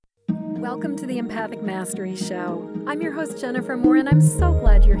Welcome to the Empathic Mastery Show. I'm your host, Jennifer Moore, and I'm so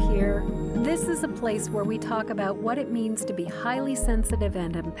glad you're here. This is a place where we talk about what it means to be highly sensitive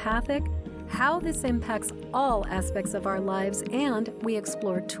and empathic, how this impacts all aspects of our lives, and we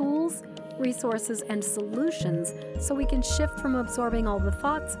explore tools, resources, and solutions so we can shift from absorbing all the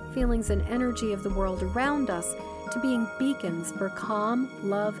thoughts, feelings, and energy of the world around us to being beacons for calm,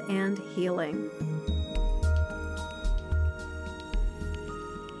 love, and healing.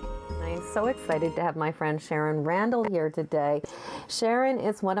 I'm so excited to have my friend Sharon Randall here today. Sharon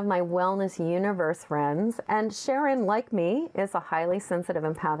is one of my Wellness Universe friends, and Sharon, like me, is a highly sensitive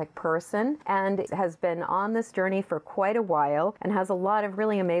empathic person and has been on this journey for quite a while and has a lot of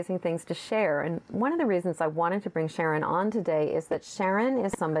really amazing things to share. And one of the reasons I wanted to bring Sharon on today is that Sharon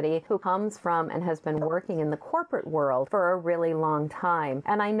is somebody who comes from and has been working in the corporate world for a really long time.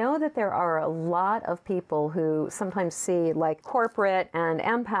 And I know that there are a lot of people who sometimes see like corporate and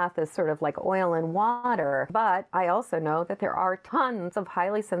empath as sort of like oil and water, but I also know that there are tons of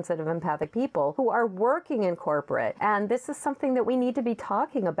highly sensitive empathic people who are working in corporate, and this is something that we need to be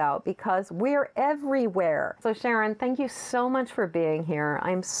talking about because we're everywhere. So Sharon, thank you so much for being here.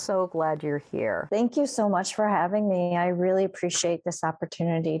 I'm so glad you're here. Thank you so much for having me. I really appreciate this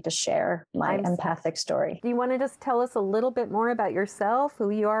opportunity to share my empathic story. Do you want to just tell us a little bit more about yourself, who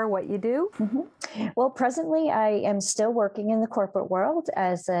you are, what you do? Well, presently I am still working in the corporate world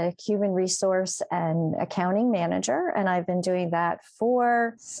as a human resource and accounting manager, and I've been doing that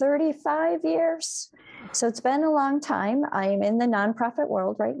for 35 years. So it's been a long time. I am in the nonprofit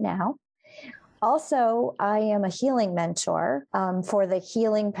world right now. Also, I am a healing mentor for the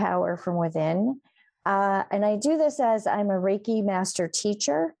healing power from within. And I do this as I'm a Reiki master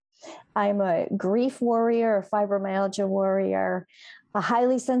teacher. I'm a grief warrior, a fibromyalgia warrior, a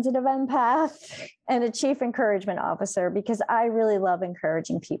highly sensitive empath, and a chief encouragement officer, because I really love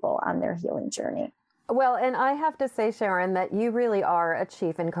encouraging people on their healing journey. Well, and I have to say, Sharon, that you really are a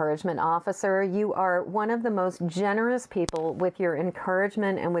chief encouragement officer. You are one of the most generous people with your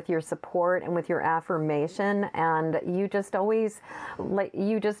encouragement and with your support and with your affirmation. And you just always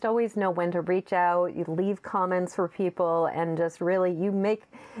know when to reach out. You leave comments for people and just really,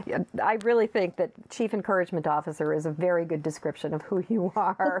 I really think that chief encouragement officer is a very good description of who you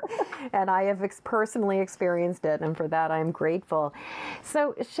are. And I have personally experienced it. And for that, I'm grateful.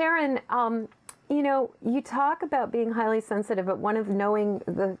 So Sharon, you know, you talk about being highly sensitive, but one of knowing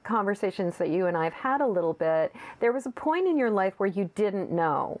the conversations that you and I have had a little bit, there was a point in your life where you didn't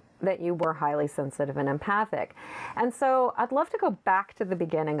know that you were highly sensitive and empathic. And so I'd love to go back to the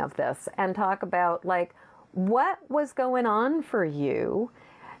beginning of this and talk about like what was going on for you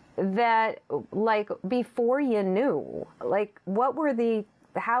that like before you knew, like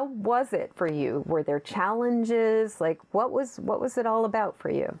how was it for you? Were there challenges? Like what was it all about for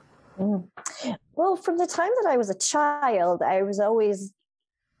you? Well, from the time that I was a child,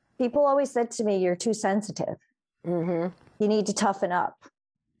 people always said to me, you're too sensitive. You need to toughen up.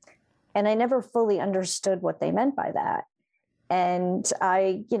 And I never fully understood what they meant by that. And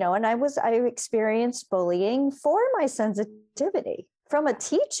I experienced bullying for my sensitivity from a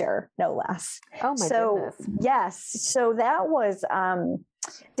teacher, no less. Oh my goodness. Yes. So that was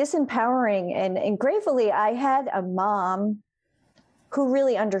disempowering. And gratefully, I had a mom who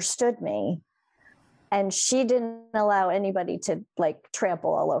really understood me, and she didn't allow anybody to like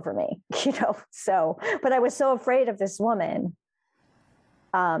trample all over me, so, but I was so afraid of this woman.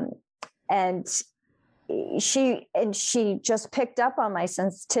 And she just picked up on my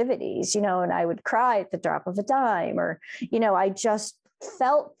sensitivities, and I would cry at the drop of a dime, or, I just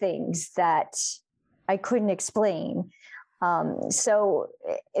felt things that I couldn't explain. So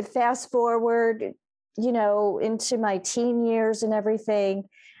fast forward, into my teen years and everything.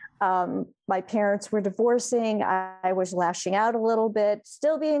 My parents were divorcing. I was lashing out a little bit,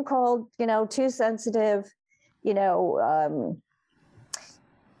 still being called, too sensitive, but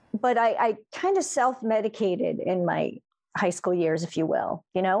I kind of self-medicated in my high school years, if you will.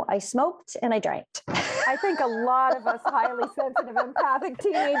 I smoked and I drank. I think a lot of us highly sensitive, empathic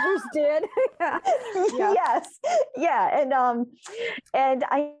teenagers did. Yeah. Yes. Yeah. And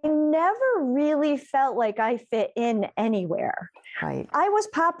I never really felt like I fit in anywhere. Right. I was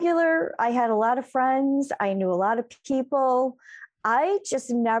popular. I had a lot of friends. I knew a lot of people. I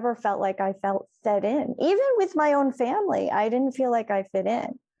just never felt like I fit in. Even with my own family, I didn't feel like I fit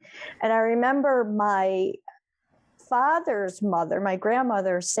in. And I remember my father's mother, my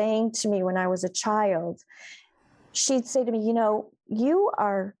grandmother, saying to me when I was a child, she'd say to me, you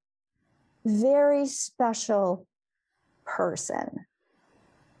are a very special person.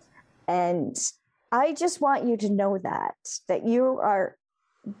 And I just want you to know that you are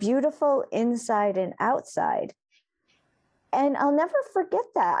beautiful inside and outside. And I'll never forget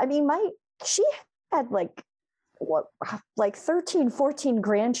that. I mean, she had like 13, 14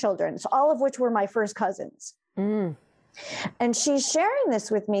 grandchildren, all of which were my first cousins. Mm. And she's sharing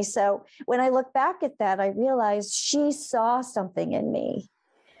this with me. So when I look back at that, I realized she saw something in me.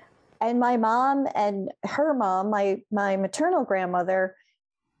 And my mom and her mom, my maternal grandmother,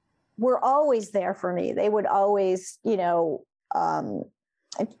 were always there for me. They would always, I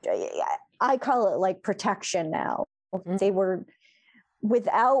call it like protection now. Mm-hmm. They were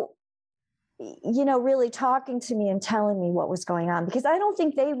without, really talking to me and telling me what was going on, because I don't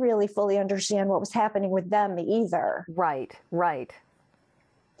think they really fully understand what was happening with them either. Right.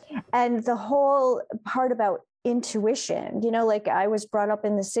 And the whole part about intuition, like I was brought up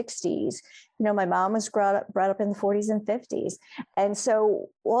in the 60s, my mom was brought up in the 40s and 50s. And so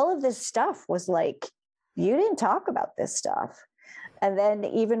all of this stuff was like, you didn't talk about this stuff. And then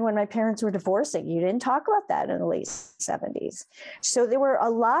even when my parents were divorcing, you didn't talk about that in the late 70s. So there were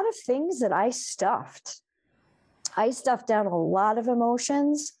a lot of things that I stuffed. I stuffed down a lot of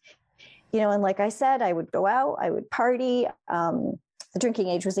emotions, and like I said, I would go out, I would party. The drinking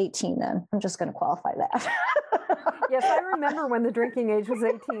age was 18 then. I'm just going to qualify that. Yes, I remember when the drinking age was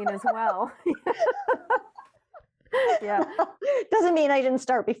 18 as well. Yeah. Doesn't mean I didn't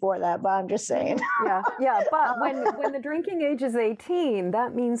start before that, but I'm just saying. Yeah. But when the drinking age is 18,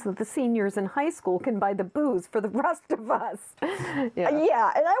 that means that the seniors in high school can buy the booze for the rest of us. Yeah.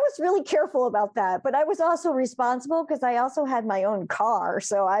 And I was really careful about that, but I was also responsible because I also had my own car.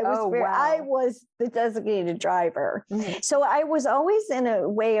 So I was the designated driver. Mm-hmm. So I was always in a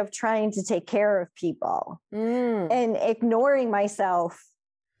way of trying to take care of people and ignoring myself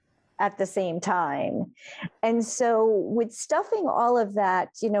at the same time. And so with stuffing all of that,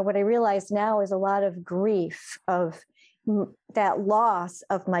 what I realize now is a lot of grief of that loss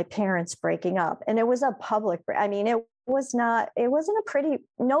of my parents breaking up. And it was a public, it wasn't a pretty,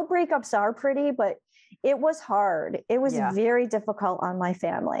 no breakups are pretty, but it was hard. It was very difficult on my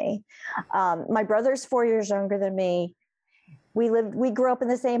family. My brother's 4 years younger than me. We grew up in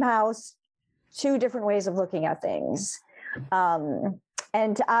the same house, two different ways of looking at things.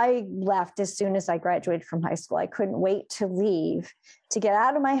 And I left as soon as I graduated from high school. I couldn't wait to leave, to get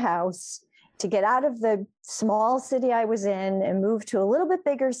out of my house, to get out of the small city I was in and move to a little bit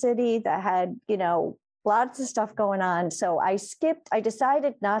bigger city that had, lots of stuff going on. So I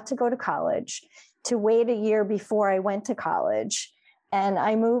decided not to go to college, to wait a year before I went to college. And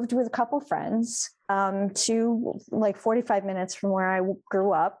I moved with a couple friends to like 45 minutes from where I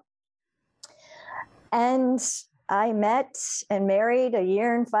grew up. And I met and married a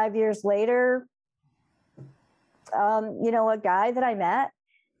year and 5 years later, a guy that I met,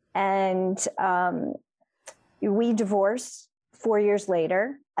 and we divorced 4 years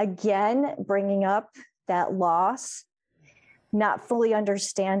later, again, bringing up that loss, not fully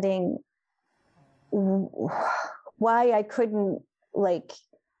understanding why I couldn't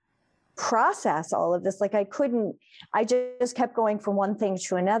process all of this. I just kept going from one thing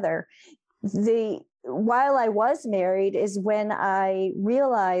to another. While I was married is when I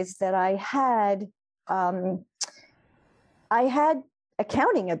realized that I had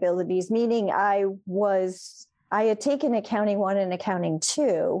accounting abilities, meaning I had taken accounting 1 and accounting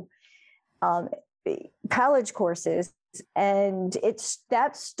 2 college courses, and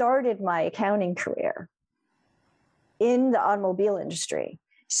that started my accounting career in the automobile industry.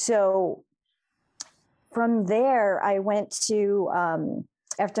 So from there, I went to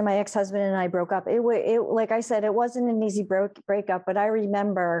after my ex-husband and I broke up, it like I said, it wasn't an easy breakup, but I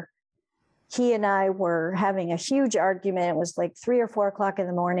remember he and I were having a huge argument. It was like 3 or 4 o'clock in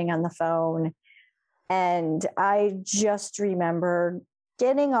the morning on the phone. And I just remember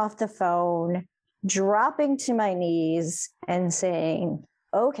getting off the phone, dropping to my knees and saying,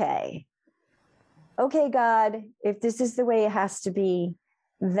 okay, God, if this is the way it has to be,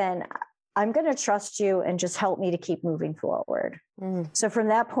 then I'm going to trust you and just help me to keep moving forward. Mm. So from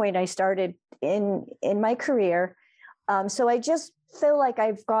that point, I started in my career. So I just feel like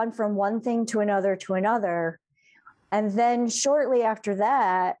I've gone from one thing to another. And then shortly after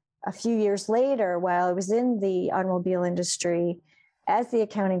that, a few years later, while I was in the automobile industry as the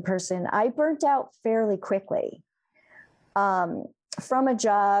accounting person, I burnt out fairly quickly from a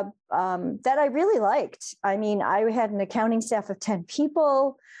job that I really liked. I mean, I had an accounting staff of 10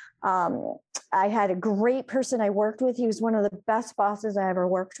 people. I had a great person I worked with. He was one of the best bosses I ever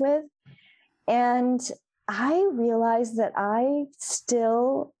worked with. And I realized that I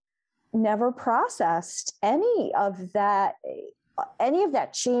still never processed any of that, any of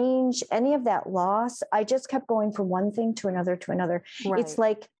that change, any of that loss, I just kept going from one thing to another to another. Right. It's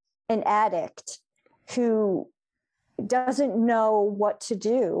like an addict who doesn't know what to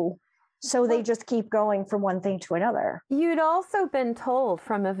do. So they just keep going from one thing to another. You'd also been told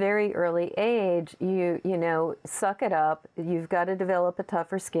from a very early age, you know, suck it up. You've got to develop a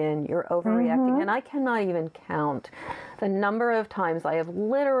tougher skin. You're overreacting. And I cannot even count the number of times I have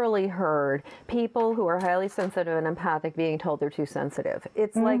literally heard people who are highly sensitive and empathic being told they're too sensitive.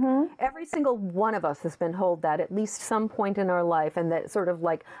 It's like every single one of us has been told that at least some point in our life, and that sort of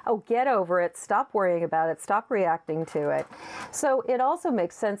like, oh, get over it. Stop worrying about it. Stop reacting to it. So it also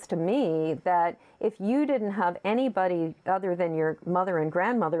makes sense to me that if you didn't have anybody other than your mother and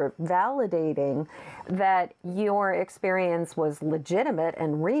grandmother validating that your experience was legitimate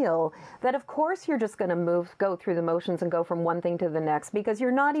and real, that of course you're just going to go through the motions and go from one thing to the next, because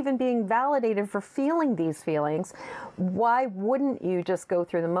you're not even being validated for feeling these feelings. Why wouldn't you just go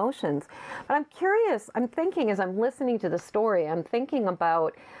through the motions? But I'm curious, I'm thinking as I'm listening to the story, I'm thinking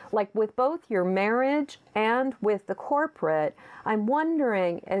about, like, with both your marriage and with the corporate, I'm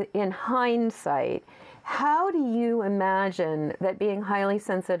wondering, in hindsight, how do you imagine that being highly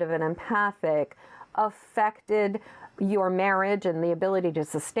sensitive and empathic affected your marriage and the ability to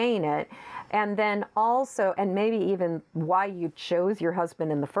sustain it? And then also, and maybe even why you chose your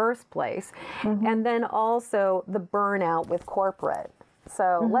husband in the first place. And then also the burnout with corporate.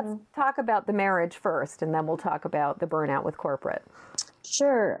 So let's talk about the marriage first, and then we'll talk about the burnout with corporate.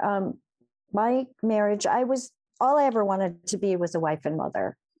 Sure. My marriage, all I ever wanted to be was a wife and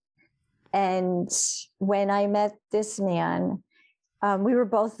mother. And when I met this man, we were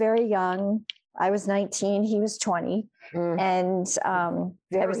both very young. I was 19, he was 20. And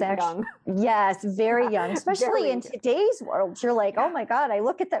I was actually, yes, very young, especially in today's world. You're like, oh my God, I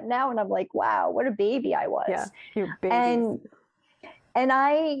look at them now and I'm like, wow, what a baby I was. Yeah, you're babies.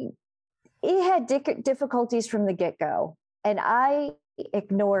 And he had difficulties from the get-go. And I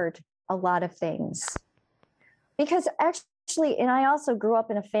ignored a lot of things because actually, and I also grew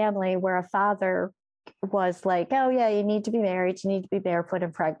up in a family where a father was like, oh yeah, you need to be married, you need to be barefoot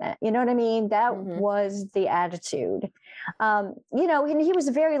and pregnant. You know what I mean? That was the attitude. You know, and he was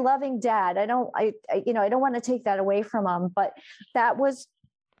a very loving dad. I don't want to take that away from him, but that was,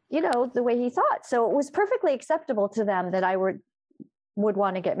 you know, the way he thought. So it was perfectly acceptable to them that I would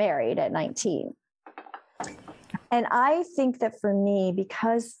want to get married at 19. And I think that for me,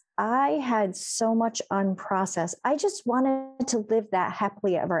 because I had so much unprocessed, I just wanted to live that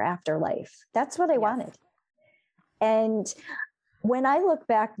happily ever after life. That's what I wanted. And when I look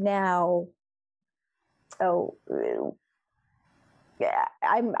back now,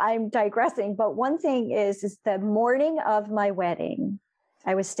 I'm digressing, but one thing is the morning of my wedding,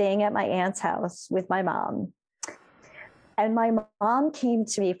 I was staying at my aunt's house with my mom. And my mom came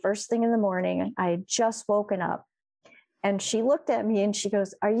to me first thing in the morning. I had just woken up. And she looked at me and she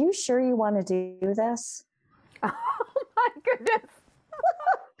goes, "Are you sure you want to do this?" Oh my goodness.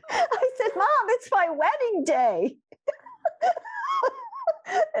 I said, "Mom, it's my wedding day."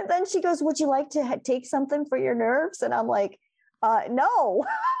 And then she goes, "Would you like to take something for your nerves?" And I'm like, no.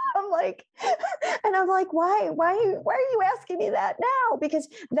 I'm like, why are you asking me that now? Because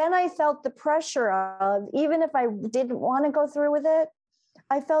then I felt the pressure of, even if I didn't want to go through with it,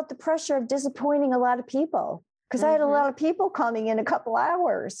 I felt the pressure of disappointing a lot of people. Because I had a lot of people coming in a couple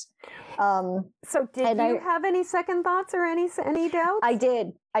hours. So did you have any second thoughts or any doubts? I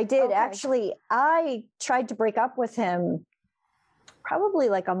did. Okay. Actually, I tried to break up with him probably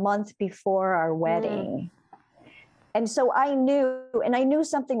like a month before our wedding. And so I knew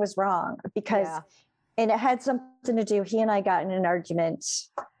something was wrong because, and it had something to do, he and I got in an argument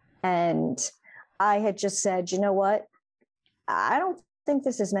and I had just said, you know what? I don't think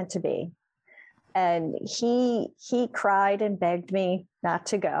this is meant to be. And he cried and begged me not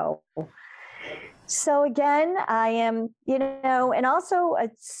to go. So again, I am, you know, and also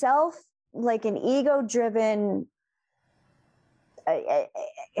an ego-driven,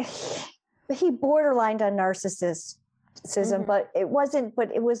 he borderlined on narcissism, but it was,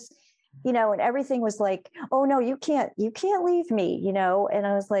 you know, and everything was like, oh no, you can't leave me, you know? And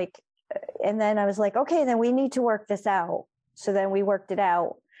I was like, okay, then we need to work this out. So then we worked it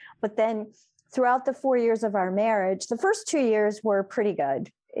out. But then throughout the 4 years of our marriage, the first 2 years were pretty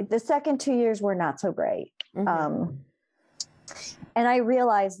good. The second 2 years were not so great. And I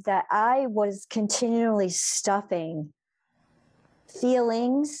realized that I was continually stuffing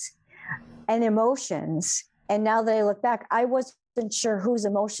feelings and emotions. And now that I look back, I wasn't sure whose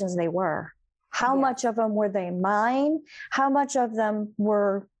emotions they were. How much of them were they mine? How much of them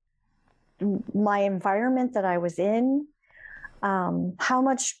were my environment that I was in? how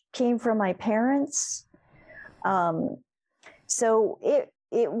much came from my parents. So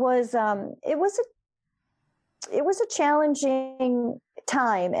it was a challenging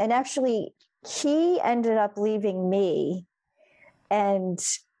time, and actually he ended up leaving me, and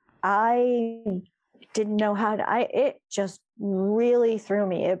I didn't know how to, it just really threw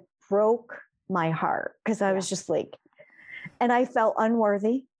me. It broke my heart because I was just like, and I felt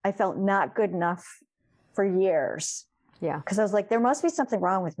unworthy. I felt not good enough for years. Yeah. Because I was like, there must be something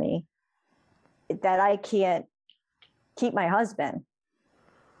wrong with me that I can't keep my husband.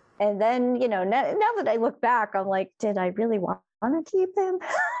 And then, you know, now that I look back, I'm like, did I really want to keep him?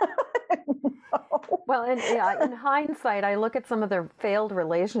 No. Well, and in hindsight, I look at some of the failed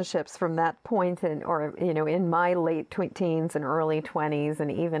relationships from that point in my late teens and early 20s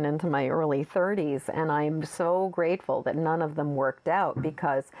and even into my early 30s. And I'm so grateful that none of them worked out,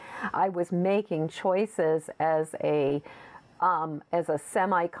 because I was making choices as a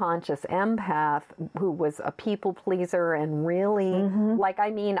semi-conscious empath who was a people pleaser and really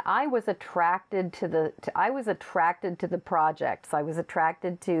I was attracted to the projects. I was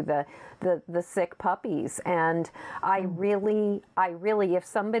attracted to the sick puppies, and I really if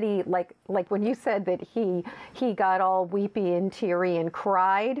somebody like when you said that he got all weepy and teary and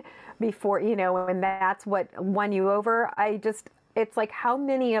cried before, and that's what won you over. It's like, how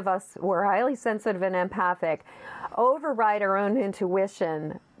many of us who are highly sensitive and empathic override our own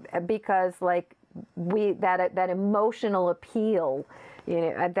intuition because that emotional appeal,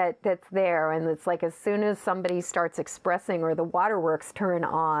 that's there. And it's like, as soon as somebody starts expressing or the waterworks turn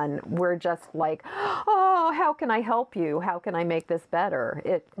on, we're just like, oh, how can I help you? How can I make this better?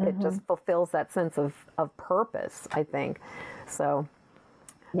 It just fulfills that sense of purpose, I think. So.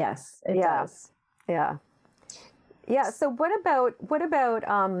 Yes, it does. Yeah. Yeah. So what about,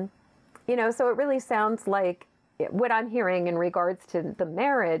 so it really sounds like what I'm hearing in regards to the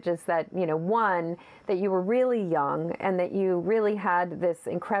marriage is that, one, that you were really young and that you really had this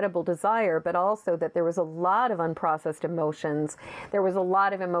incredible desire, but also that there was a lot of unprocessed emotions. There was a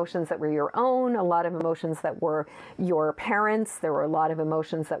lot of emotions that were your own, a lot of emotions that were your parents. There were a lot of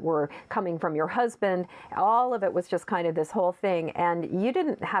emotions that were coming from your husband. All of it was just kind of this whole thing. And you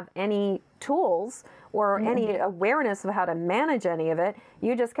didn't have any tools or any awareness of how to manage any of it.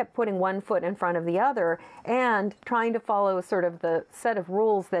 You just kept putting one foot in front of the other and trying to follow sort of the set of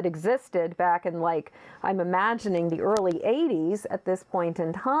rules that existed back in, I'm imagining the early 80s at this point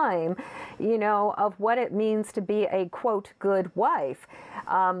in time, of what it means to be a, quote, good wife.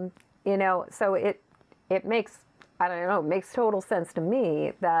 So it makes, I don't know, it makes total sense to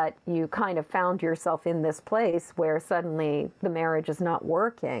me that you kind of found yourself in this place where suddenly the marriage is not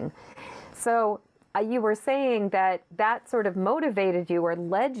working. So you were saying that sort of motivated you or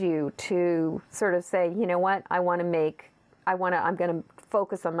led you to sort of say, you know what, I'm going to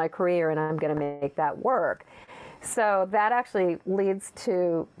focus on my career and I'm going to make that work. So that actually leads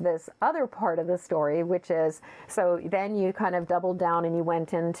to this other part of the story, which is, so then you kind of doubled down and you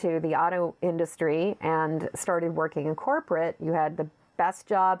went into the auto industry and started working in corporate. You had the best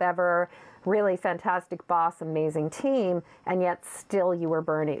job ever, really fantastic boss, amazing team, and yet still you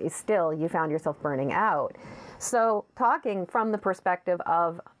found yourself burning out. So talking from the perspective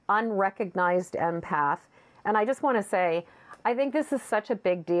of unrecognized empath, and I just want to say, I think this is such a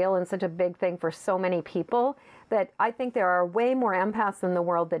big deal and such a big thing for so many people that I think there are way more empaths in the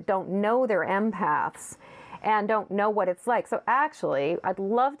world that don't know they're empaths and don't know what it's like. So actually, I'd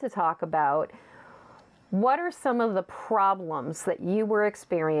love to talk about what are some of the problems that you were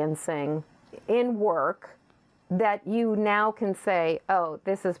experiencing in work that you now can say, oh,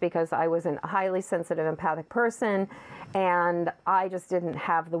 this is because I was a highly sensitive, empathic person, and I just didn't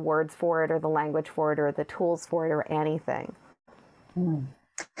have the words for it or the language for it or the tools for it or anything.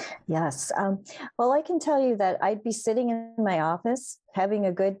 Yes. Well, I can tell you that I'd be sitting in my office having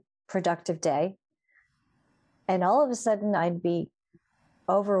a good, productive day, and all of a sudden I'd be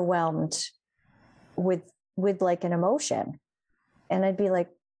overwhelmed with like an emotion, and I'd be like,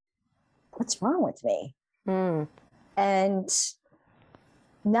 what's wrong with me? And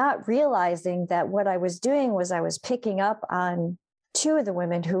not realizing that what I was doing was I was picking up on two of the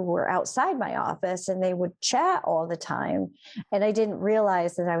women who were outside my office, and they would chat all the time, and I didn't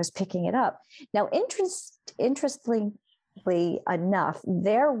realize that I was picking it up. Now, interestingly enough,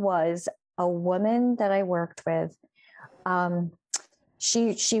 there was a woman that I worked with.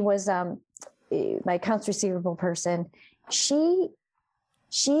 She was my accounts receivable person. She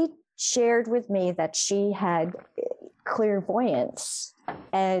shared with me that she had clairvoyance,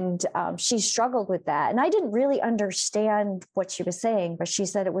 and she struggled with that. And I didn't really understand what she was saying, but she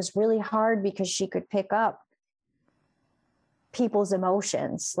said it was really hard because she could pick up people's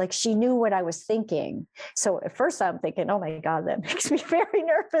emotions. Like she knew what I was thinking. So at first I'm thinking, oh my God, that makes me very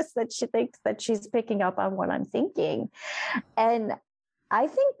nervous that she thinks that she's picking up on what I'm thinking. And I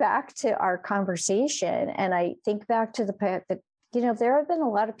think back to our conversation, and I think back to the fact that, you know, there have been a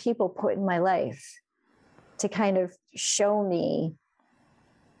lot of people put in my life to kind of show me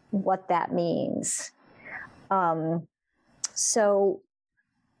what that means. So,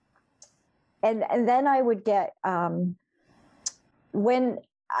 and then I would get, when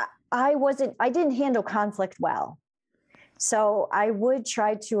I didn't handle conflict well. So I would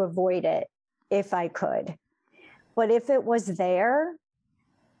try to avoid it if I could. But if it was there,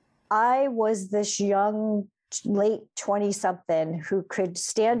 I was this young, late 20-something who could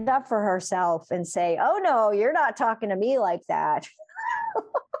stand up for herself and say, oh no, you're not talking to me like that.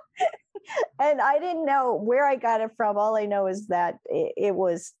 And I didn't know where I got it from. All I know is that it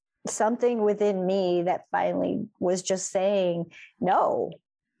was something within me that finally was just saying, no,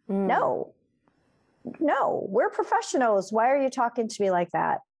 we're professionals. Why are you talking to me like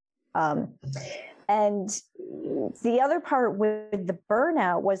that? And the other part with the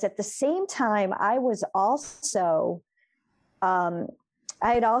burnout was at the same time, I was also, I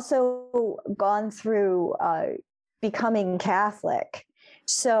had also gone through becoming Catholic.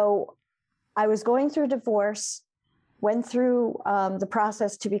 So I was going through divorce, went through the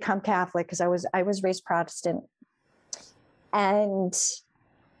process to become Catholic because I was raised Protestant. And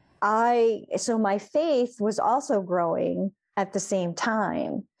so my faith was also growing at the same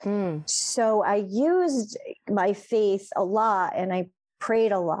time. So I used my faith a lot and I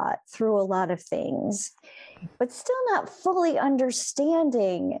prayed a lot through a lot of things, but still not fully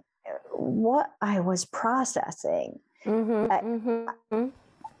understanding what I was processing.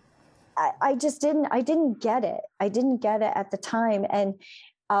 I just didn't get it. I didn't get it at the time. And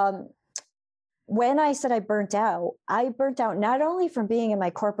when I said I burnt out not only from being in my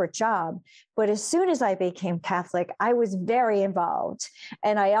corporate job, but as soon as I became Catholic, I was very involved.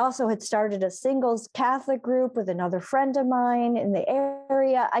 And I also had started a singles Catholic group with another friend of mine in the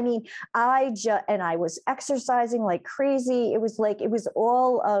area. I mean, and I was exercising like crazy. It was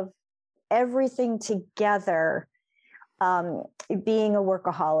all of everything together, being a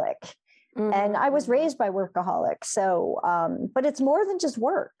workaholic. And I was raised by workaholics. So, but it's more than just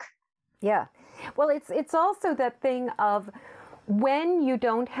work. Yeah. Well, it's also that thing of when you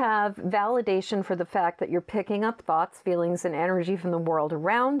don't have validation for the fact that you're picking up thoughts, feelings, and energy from the world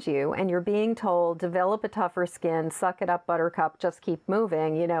around you, and you're being told, develop a tougher skin, suck it up, buttercup, just keep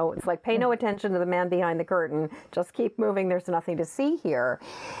moving. You know, it's like, pay no attention to the man behind the curtain, just keep moving, there's nothing to see here.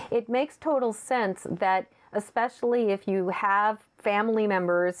 It makes total sense that, especially if you have family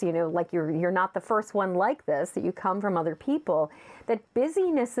members, you know, like you're not the first one like this, that you come from other people, that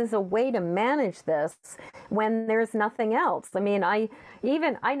busyness is a way to manage this when there's nothing else. I mean, I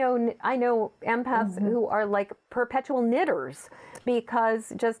know empaths who are like perpetual knitters,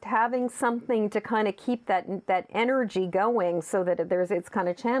 because just having something to kind of keep that energy going so that it's kind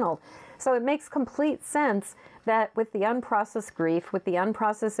of channeled. So it makes complete sense that with the unprocessed grief, with the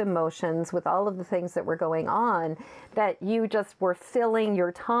unprocessed emotions, with all of the things that were going on, that you just were filling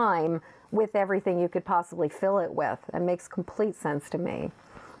your time with everything you could possibly fill it with. It makes complete sense to me.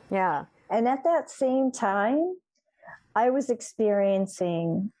 Yeah. And at that same time, I was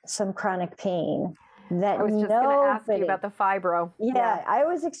experiencing some chronic pain that I was just going to ask you about the fibro. Yeah, I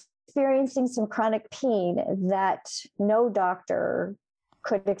was experiencing some chronic pain that no doctor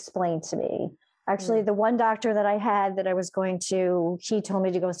could explain to me. Actually, the one doctor that I had that I was going to, he told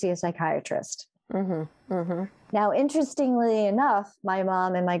me to go see a psychiatrist. Now, interestingly enough, my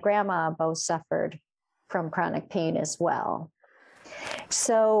mom and my grandma both suffered from chronic pain as well.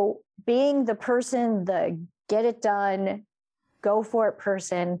 So being the person, the get it done, go for it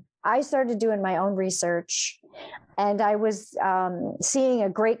person, I started doing my own research, and I was seeing a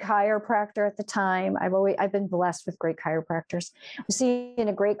great chiropractor at the time. I've been blessed with great chiropractors. I was seeing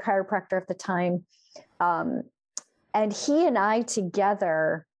a great chiropractor at the time, and he and I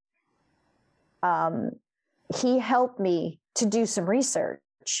together, he helped me to do some research.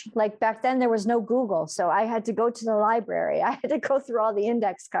 Like back then there was no Google. So I had to go to the library. I had to go through all the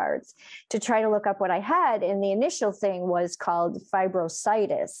index cards to try to look up what I had. And the initial thing was called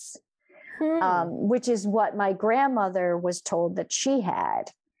fibrositis, which is what my grandmother was told that she had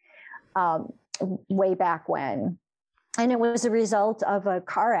way back when. And it was a result of a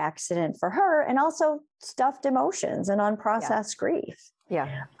car accident for her, and also stuffed emotions and unprocessed grief.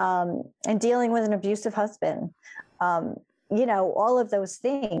 Yeah. And dealing with an abusive husband. You know, all of those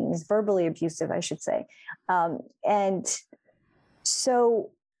things, verbally abusive, I should say. And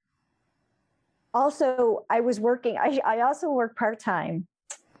so also, I was working, I also work part-time.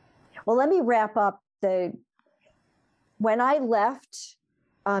 Well, let me wrap up when I left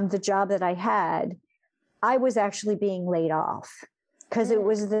the job that I had, I was actually being laid off because it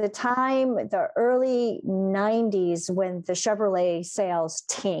was the time, the early 90s, when the Chevrolet sales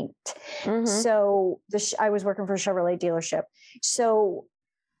tanked. So I was working for a Chevrolet dealership. So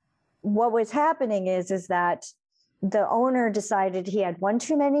what was happening is that the owner decided he had one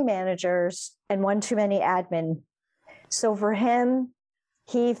too many managers and one too many admin. So for him,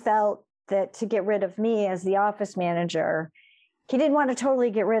 he felt that to get rid of me as the office manager, he didn't want to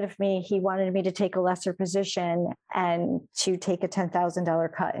totally get rid of me. He wanted me to take a lesser position and to take a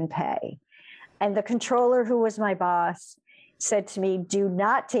 $10,000 cut in pay. And the controller, who was my boss, said to me, do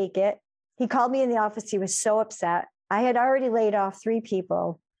not take it. He called me in the office. He was so upset. I had already laid off 3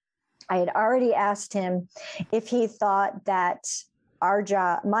 people. I had already asked him if he thought that our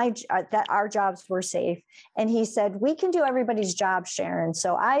jobs were safe. And he said, we can do everybody's job, Sharon.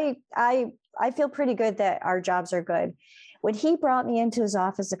 So I feel pretty good that our jobs are good. When he brought me into his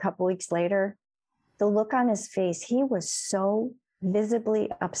office a couple weeks later, the look on his face, he was so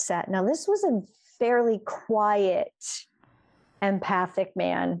visibly upset. Now, this was a fairly quiet, empathic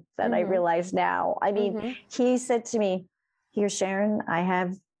man that I realize now. I mean, he said to me, here, Sharon, I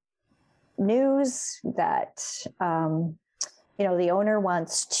have news that, the owner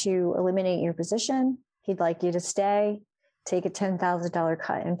wants to eliminate your position. He'd like you to stay, take a $10,000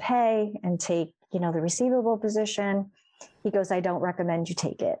 cut in pay, and take, the receivable position. He goes, I don't recommend you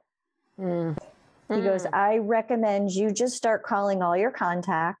take it. He goes, I recommend you just start calling all your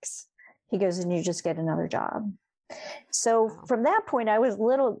contacts. He goes, and you just get another job. So from that point, I was a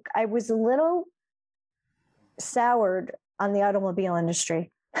little soured on the automobile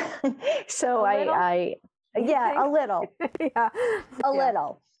industry. So a little. A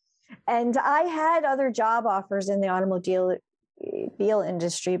little. And I had other job offers in the automobile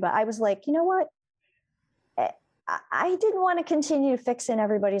industry, but I was like, you know what? I didn't want to continue fixing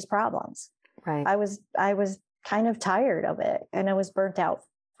everybody's problems. Right. I was kind of tired of it, and I was burnt out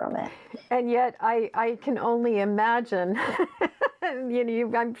from it. And yet I can only imagine, I'm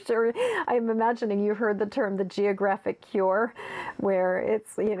imagining you heard the term, the geographic cure, where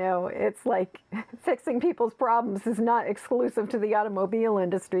it's like fixing people's problems is not exclusive to the automobile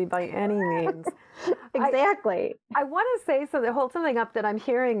industry by any means. Exactly. I want to say hold something up that I'm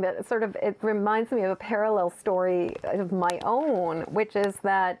hearing that it reminds me of a parallel story of my own, which is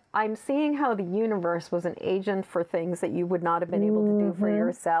that I'm seeing how the universe was an agent for things that you would not have been able to do for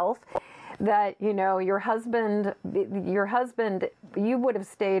yourself. That, your husband, you would have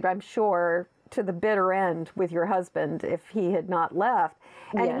stayed, I'm sure, to the bitter end with your husband if he had not left.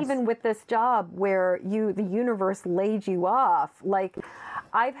 And even with this job where the universe laid you off, like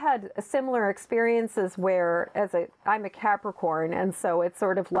I've had similar experiences where I'm a Capricorn, and so it's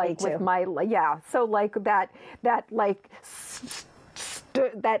sort of like with my, so like that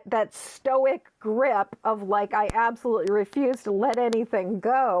stoic grip of like, I absolutely refuse to let anything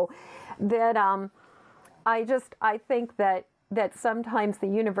go, that I think that sometimes the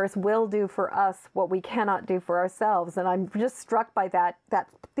universe will do for us what we cannot do for ourselves. And I'm just struck by that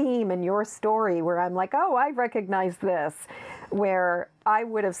theme in your story, where I'm like, oh, I recognize this, where I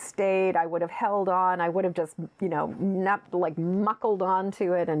would have stayed, I would have held on, I would have just, not like muckled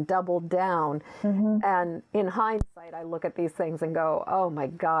onto it and doubled down. And in hindsight, I look at these things and go, oh my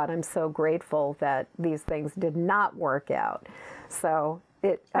God, I'm so grateful that these things did not work out. So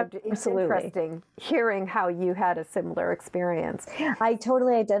it's interesting hearing how you had a similar experience. I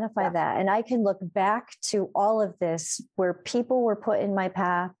totally identify that. And I can look back to all of this where people were put in my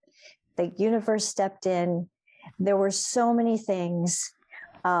path, the universe stepped in. There were so many things,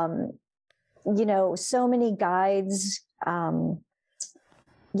 so many guides.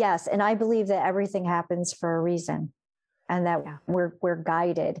 Yes. And I believe that everything happens for a reason, and that we're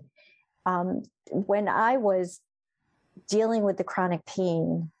guided. When I was dealing with the chronic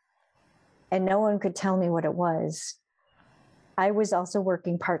pain and no one could tell me what it was, I was also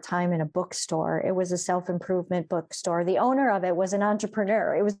working part-time in a bookstore. It was a self-improvement bookstore. The owner of it was an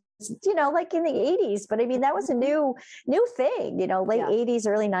entrepreneur. It was, like in the 80s, but I mean, that was a new thing, late 80s,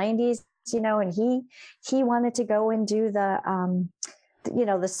 early 90s, and he wanted to go and do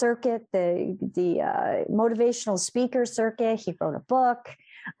the circuit, the motivational speaker circuit. He wrote a book.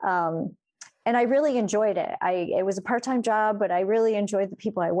 And I really enjoyed it. It was a part-time job, but I really enjoyed the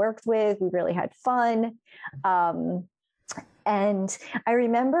people I worked with. We really had fun. And I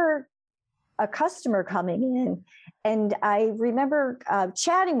remember a customer coming in, and I remember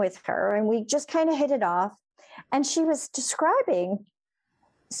chatting with her, and we just kind of hit it off. And she was describing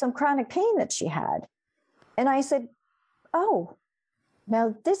some chronic pain that she had. And I said, oh,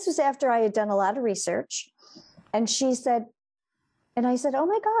 now this was after I had done a lot of research. And she said, and I said, oh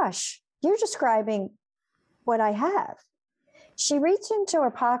my gosh, you're describing what I have. She reached into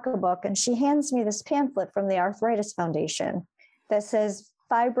her pocketbook and she hands me this pamphlet from the Arthritis Foundation that says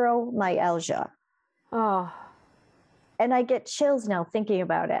fibromyalgia. Oh. And I get chills now thinking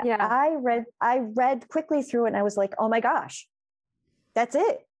about it. Yeah. I read quickly through it and I was like, oh my gosh, that's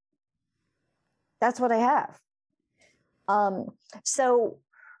it. That's what I have. So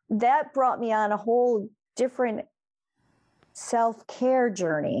that brought me on a whole different self-care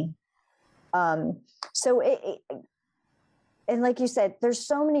journey. So and like you said, there's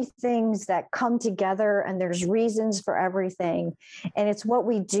so many things that come together and there's reasons for everything. And it's what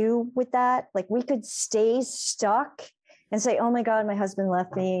we do with that. Like we could stay stuck and say, oh my God, my husband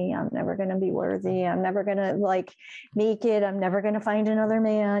left me. I'm never going to be worthy. I'm never going to like make it. I'm never going to find another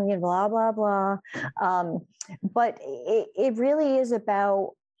man, you know, blah, blah, blah. But it really is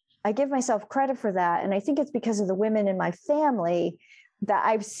about, I give myself credit for that. And I think it's because of the women in my family that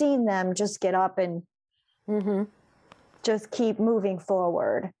I've seen them just get up and just keep moving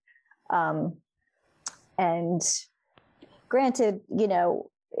forward. And granted, you know,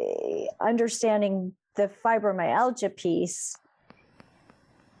 understanding the fibromyalgia piece,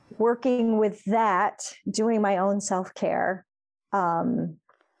 working with that, doing my own self-care,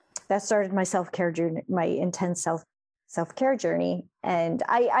 that started my self-care journey, my intense self-care journey. And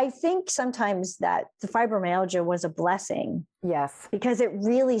I think sometimes that the fibromyalgia was a blessing. Yes. Because it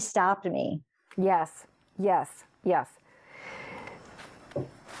really stopped me. Yes. Yes. Yes.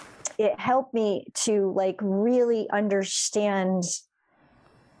 It helped me to like really understand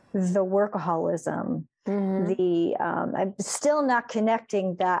the workaholism, I'm still not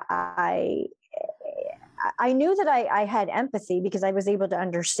connecting that I knew that I had empathy because I was able to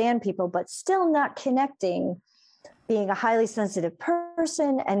understand people, but still not connecting being a highly sensitive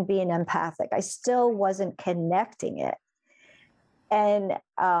person and being empathic. I still wasn't connecting it. And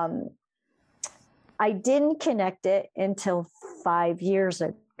I didn't connect it until 5 years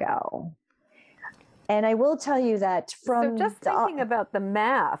ago. And I will tell you that from... So just thinking about the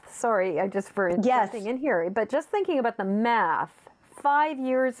math, sorry, I just for jumping in here, but just thinking about the math, 5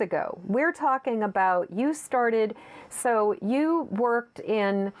 years ago, we're talking about you started, so you worked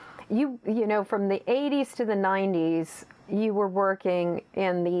in, you know, from the 80s to the 90s, you were working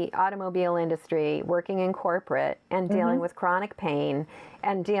in the automobile industry, working in corporate and dealing with chronic pain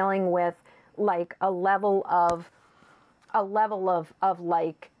and dealing with like a level of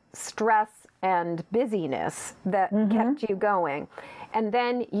like stress and busyness that kept you going. And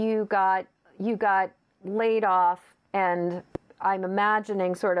then you got laid off, and I'm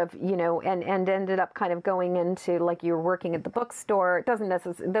imagining sort of, you know, and ended up kind of going into like you were working at the bookstore. It doesn't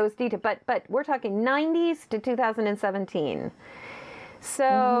necessarily, those details, but we're talking 90s to 2017.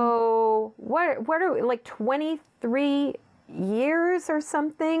 So what are like 23 years or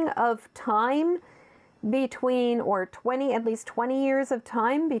something of time between, or at least 20 years of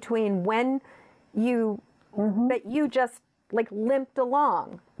time between when you, that you just like limped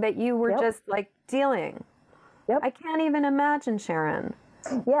along, that you were just like dealing. I can't even imagine, Sharon.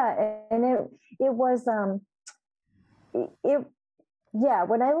 Yeah. And it was, when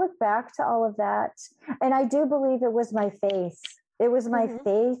I look back to all of that, and I do believe it was my faith. It was my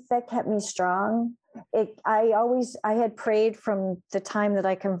faith that kept me strong. I had prayed from the time that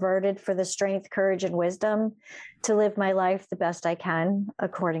I converted for the strength, courage, and wisdom to live my life the best I can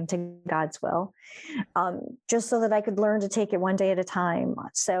according to God's will, just so that I could learn to take it one day at a time.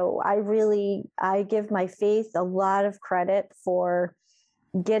 So I give my faith a lot of credit for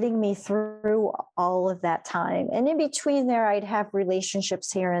getting me through all of that time. And in between there, I'd have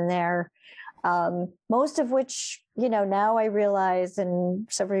relationships here and there, most of which, you know, now I realize, and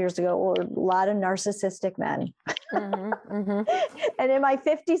several years ago, were a lot of narcissistic men. And in my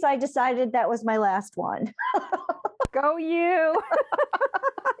 50s, I decided that was my last one. Go you.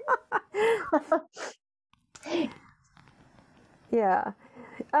 Yeah.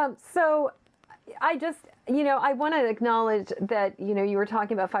 So I just, you know, I want to acknowledge that, you know, you were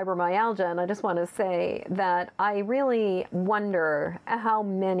talking about fibromyalgia, and I just want to say that I really wonder how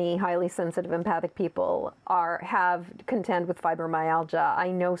many highly sensitive empathic people have contend with fibromyalgia.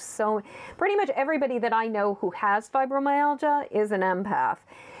 I know pretty much everybody that I know who has fibromyalgia is an empath.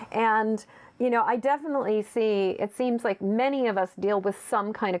 And you know, I definitely see, it seems like many of us deal with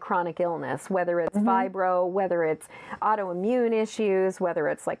some kind of chronic illness, whether it's fibro, whether it's autoimmune issues, whether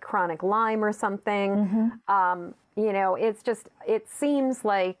it's like chronic Lyme or something. You know, it's just, it seems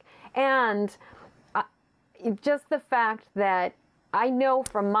like, and just the fact that I know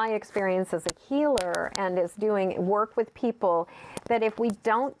from my experience as a healer and as doing work with people that if we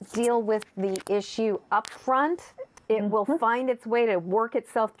don't deal with the issue up front, it will find its way to work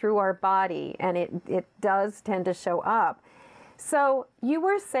itself through our body, and it does tend to show up. So you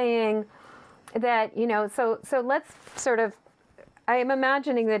were saying that, so let's sort of, I am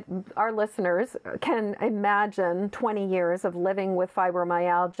imagining that our listeners can imagine 20 years of living with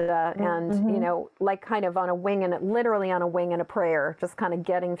fibromyalgia and, like kind of on a wing and literally on a wing and a prayer, just kind of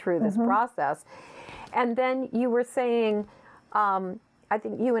getting through this process. And then you were saying, I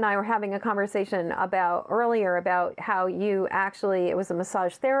think you and I were having a conversation earlier about how you actually, it was a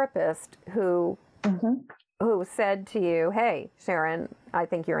massage therapist who said to you, hey, Sharon, I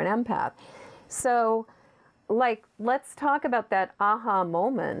think you're an empath. So, like, let's talk about that aha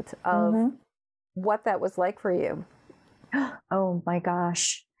moment of what that was like for you. Oh my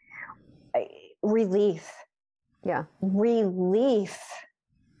gosh. Relief. Yeah. Relief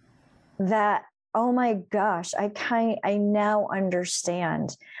that, oh my gosh, I now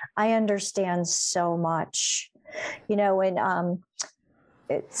understand. I understand so much. In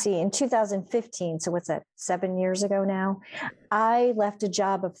 2015, so what's that, 7 years ago now, I left a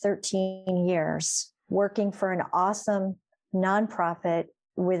job of 13 years working for an awesome nonprofit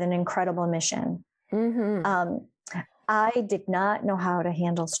with an incredible mission. I did not know how to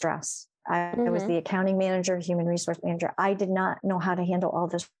handle stress. I was the accounting manager, human resource manager. I did not know how to handle all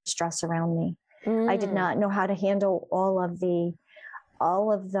the stress around me. I did not know how to handle all of the,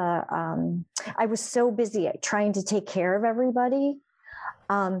 I was so busy trying to take care of everybody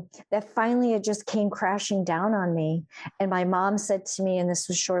that finally it just came crashing down on me. And my mom said to me, and this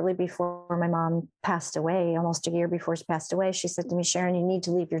was shortly before my mom passed away, almost a year before she passed away, she said to me, Sharon, you need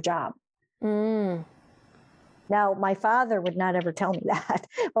to leave your job. Now, my father would not ever tell me that,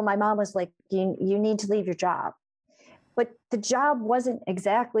 but my mom was like, you need to leave your job. But the job wasn't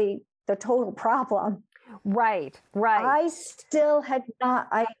exactly the total problem. Right. I still had not,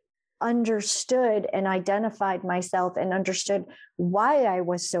 I understood and identified myself and understood why I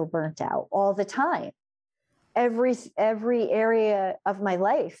was so burnt out all the time. Every area of my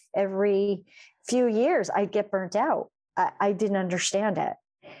life, every few years, I'd get burnt out. I didn't understand it.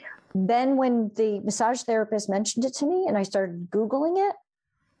 Then when the massage therapist mentioned it to me and I started Googling it,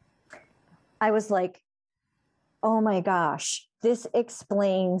 I was like, oh my gosh, this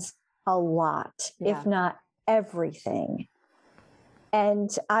explains a lot, if not everything.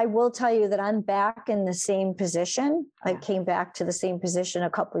 And I will tell you that I'm back in the same position. I came back to the same position a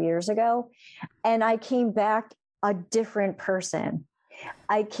couple of years ago, and I came back a different person.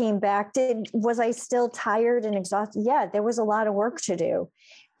 I came back, was I still tired and exhausted? Yeah, there was a lot of work to do.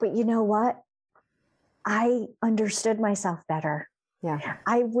 But you know what? I understood myself better. Yeah.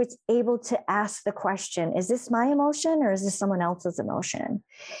 I was able to ask the question, is this my emotion or is this someone else's emotion?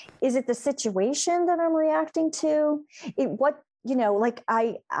 Is it the situation that I'm reacting to?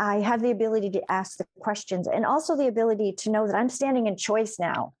 I have the ability to ask the questions and also the ability to know that I'm standing in choice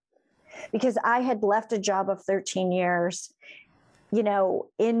now, because I had left a job of 13 years,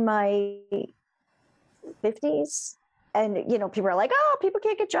 in my 50s. And, people are like, oh, people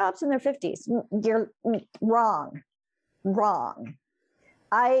can't get jobs in their 50s. You're wrong.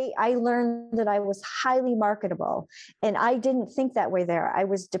 I learned that I was highly marketable, and I didn't think that way there. I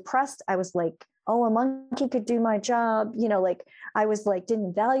was depressed. I was like, oh, a monkey could do my job. I was like,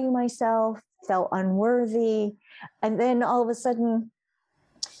 didn't value myself, felt unworthy. And then all of a sudden,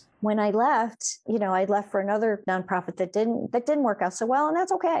 when I left, I left for another nonprofit that didn't work out so well. And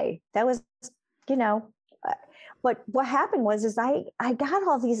that's okay. That was, but what happened was I got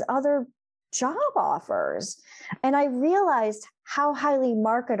all these other job offers, and I realized how highly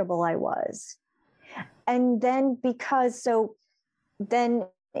marketable I was. And then so that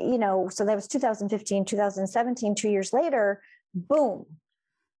was 2015, 2017, 2 years later, boom,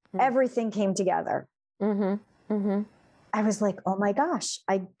 everything came together. I was like, oh my gosh,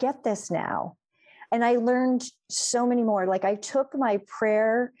 I get this now. And I learned so many more. Like, I took my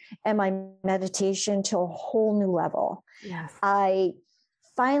prayer and my meditation to a whole new level. Yes. I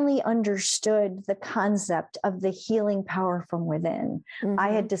finally understood the concept of the healing power from within. I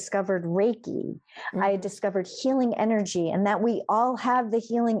had discovered Reiki. I had discovered healing energy, and that we all have the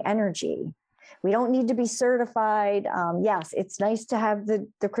healing energy. We don't need to be certified. Yes, it's nice to have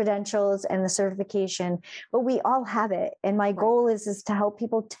the credentials and the certification, but we all have it. And my goal is to help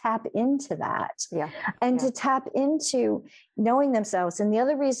people tap into that to tap into knowing themselves. And the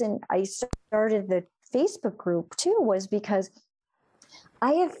other reason I started the Facebook group too was because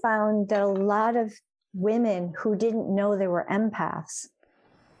I have found that a lot of women who didn't know they were empaths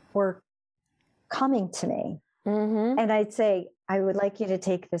were coming to me. And I'd say, I would like you to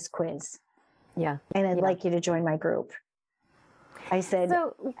take this quiz. Yeah. And I'd like you to join my group. I said,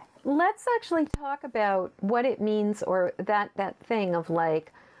 so let's actually talk about what it means, or that thing of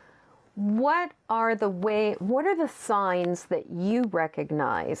like, what are the signs that you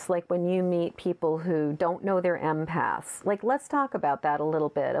recognize, like when you meet people who don't know they're empaths? Like, let's talk about that a little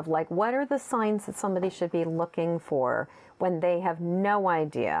bit of like, what are the signs that somebody should be looking for when they have no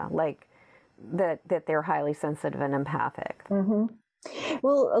idea, like that they're highly sensitive and empathic? Mm-hmm.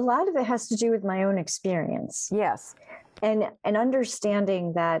 Well, a lot of it has to do with my own experience. Yes. And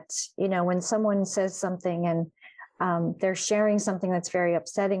understanding that, you know, when someone says something and they're sharing something that's very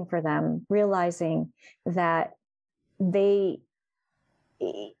upsetting for them, realizing that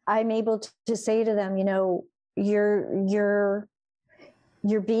I'm able to say to them, you know, you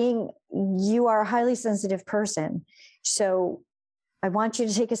are a highly sensitive person. So I want you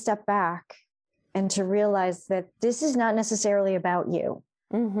to take a step back and to realize that this is not necessarily about you.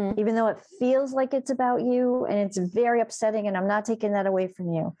 Mm-hmm. Even though it feels like it's about you and it's very upsetting, and I'm not taking that away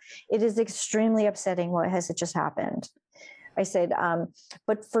from you, it is extremely upsetting what has just happened. I said,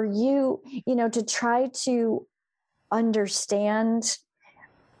 but for you, you know, to try to understand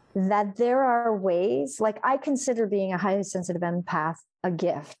that there are ways, like I consider being a highly sensitive empath a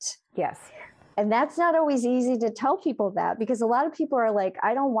gift. Yes. And that's not always easy to tell people that, because a lot of people are like,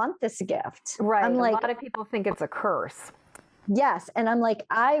 I don't want this gift. Right. I'm like, a lot of people think it's a curse. Yes. And I'm like,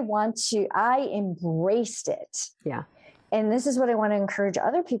 I embraced it. Yeah. And this is what I want to encourage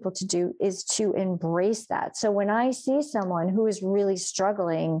other people to do, is to embrace that. So when I see someone who is really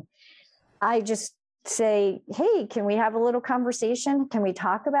struggling, I just say, hey, can we have a little conversation? Can we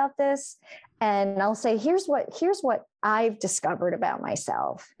talk about this? And I'll say, here's what I've discovered about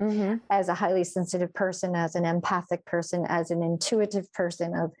myself as a highly sensitive person, as an empathic person, as an intuitive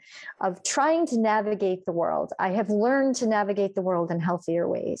person of trying to navigate the world. I have learned to navigate the world in healthier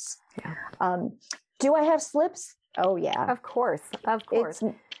ways. Yeah. Do I have slips? Oh yeah. Of course.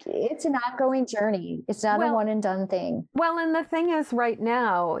 It's an ongoing journey. It's not a one and done thing. Well, and the thing is, right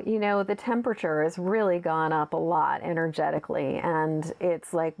now, you know, the temperature has really gone up a lot energetically, and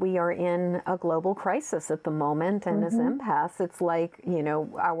it's like we are in a global crisis at the moment. And as empaths, it's like, you know,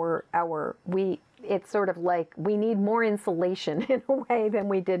 it's sort of like we need more insulation in a way than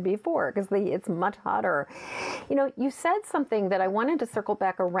we did before, because it's much hotter. You know, you said something that I wanted to circle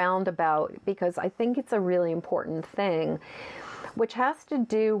back around about, because I think it's a really important thing, which has to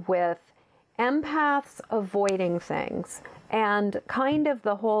do with empaths avoiding things, and kind of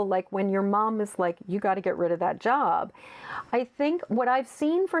the whole, like, when your mom is like, you got to get rid of that job. I think what I've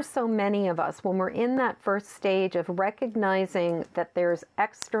seen for so many of us when we're in that first stage of recognizing that there's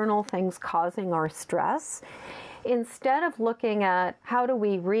external things causing our stress, instead of looking at how do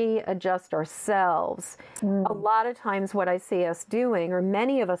we readjust ourselves, a lot of times what I see us doing, or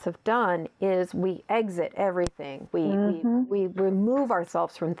many of us have done, is we exit everything. We remove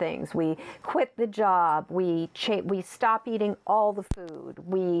ourselves from things. We quit the job. We stop eating all the food.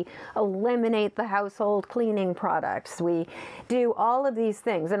 We eliminate the household cleaning products. We do all of these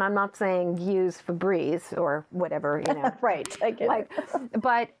things. And I'm not saying use Febreze or whatever, you know. Right. I get it.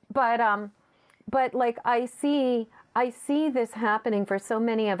 But like I see this happening for so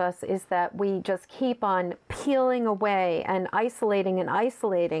many of us, is that we just keep on peeling away and isolating. And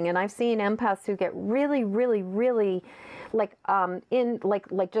I've seen empaths who get really, really, really like in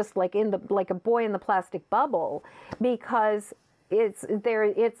a boy in the plastic bubble, because it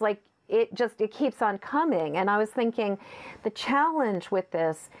keeps on coming. And I was thinking, the challenge with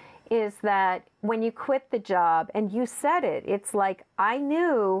this is that when you quit the job, and you said it, it's like, I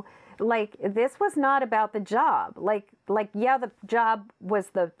knew, like, this was not about the job. Like, yeah, the job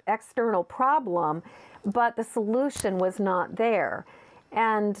was the external problem, but the solution was not there.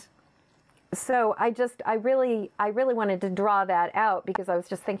 And so I really wanted to draw that out, because I was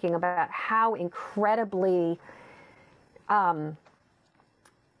just thinking about how incredibly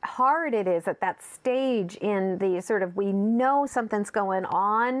hard it is at that stage in the sort of, we know something's going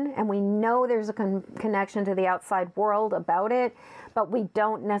on and we know there's a connection to the outside world about it, but we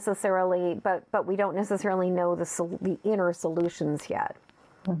don't necessarily know the inner solutions yet.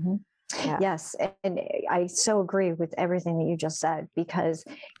 Yeah. Yes. And I so agree with everything that you just said, because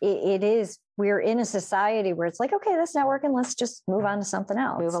we're in a society where it's like, okay, that's not working. Let's just move on to something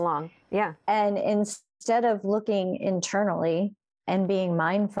else. Move along. Yeah. And instead of looking internally and being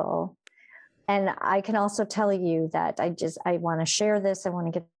mindful, and I can also tell you that I want to share this. I want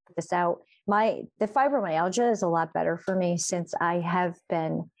to get this out. The fibromyalgia is a lot better for me since I have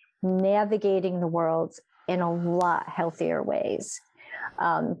been navigating the world in a lot healthier ways.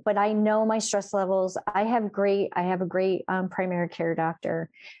 But I know my stress levels. I have a great primary care doctor,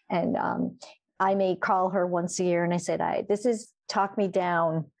 and I may call her once a year and I said, this is talk me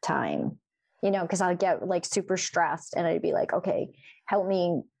down time, because I'll get like super stressed and I'd be like, okay, help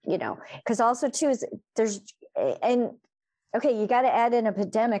me, because also too is okay, you got to add in a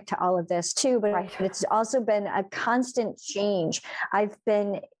pandemic to all of this too, but Right. It's also been a constant change. I've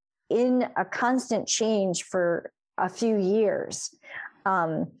been in a constant change for a few years,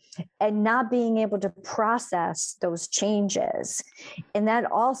 and not being able to process those changes. And that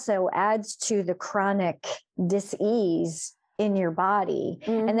also adds to the chronic dis-ease in your body.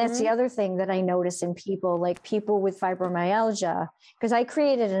 Mm-hmm. And that's the other thing that I notice in people, like people with fibromyalgia, because I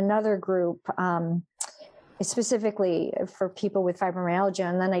created another group, specifically for people with fibromyalgia.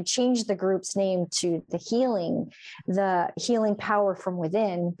 And then I changed the group's name to the healing power from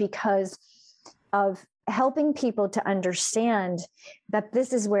within, because of helping people to understand that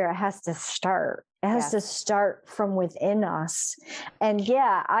this is where it has to start. It has to start from within us. And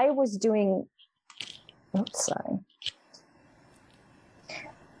yeah, I was doing,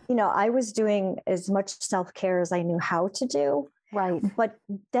 I was doing as much self-care as I knew how to do. Right. But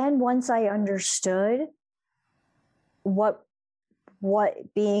then once I understood what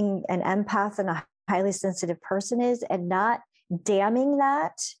being an empath and a highly sensitive person is, and not damning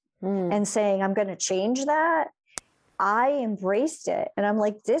that and saying, I'm going to change that, I embraced it. And I'm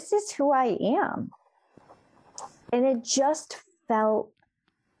like, this is who I am. And it just felt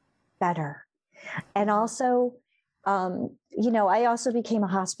better. And also, I also became a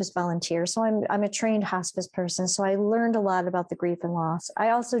hospice volunteer. So I'm a trained hospice person. So I learned a lot about the grief and loss. I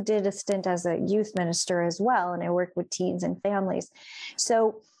also did a stint as a youth minister as well. And I worked with teens and families.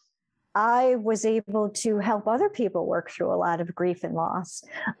 So I was able to help other people work through a lot of grief and loss.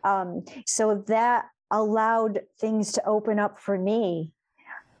 So that allowed things to open up for me.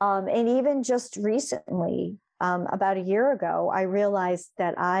 And even just recently, about a year ago, I realized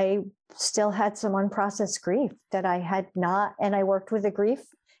that I still had some unprocessed grief that I had not, and I worked with a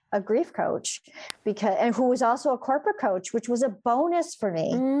grief coach, and who was also a corporate coach, which was a bonus for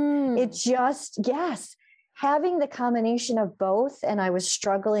me. It just, having the combination of both. And I was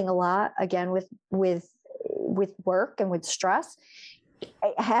struggling a lot again with work and with stress.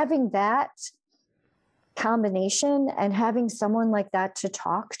 Having that combination and having someone like that to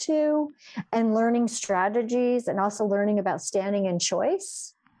talk to, and learning strategies, and also learning about standing in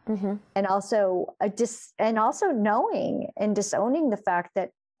choice, and also knowing and disowning the fact that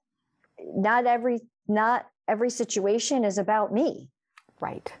not every situation is about me.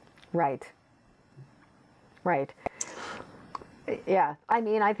 Right. Yeah. I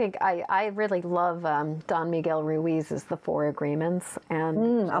mean, I think I really love Don Miguel Ruiz's The Four Agreements.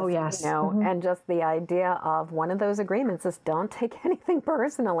 And and just the idea of one of those agreements is don't take anything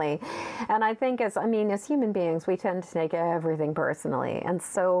personally. And I think as human beings, we tend to take everything personally. And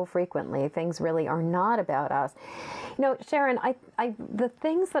so frequently things really are not about us. Sharon, the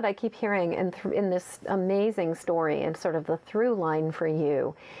things that I keep hearing in this amazing story, and sort of the through line for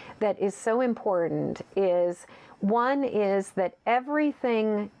you that is so important, is one is that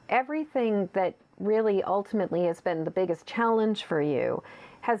everything that really ultimately has been the biggest challenge for you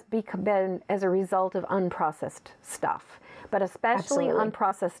has been as a result of unprocessed stuff, but especially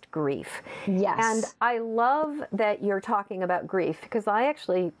unprocessed grief. Yes. And I love that you're talking about grief, because I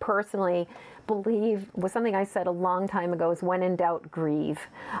actually personally believe was something I said a long time ago is, when in doubt, grieve.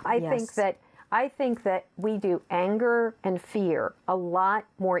 I think that we do anger and fear a lot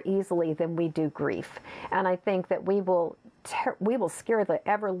more easily than we do grief. And I think that we will scare the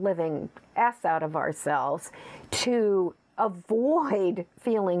ever-living S out of ourselves to avoid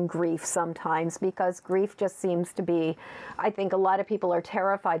feeling grief sometimes, because grief just seems to be, I think a lot of people are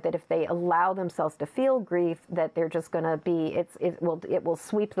terrified that if they allow themselves to feel grief, that they're just going to be, it will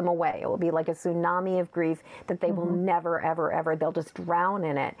sweep them away. It will be like a tsunami of grief that they will never, ever, they'll just drown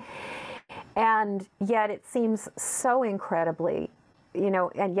in it. And yet it seems so incredibly,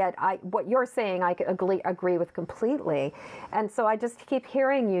 and yet what you're saying, I agree with completely. And so I just keep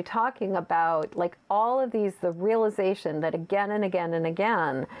hearing you talking about like all of these, the realization that again and again and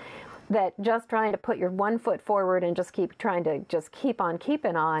again, that just trying to put your one foot forward and just keep trying to just keep on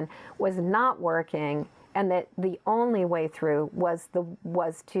keeping on was not working. And that the only way through was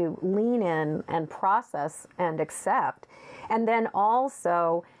to lean in and process and accept. And then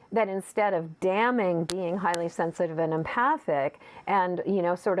also that instead of damning being highly sensitive and empathic and,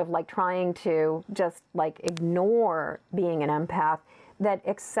 sort of like trying to just like ignore being an empath, that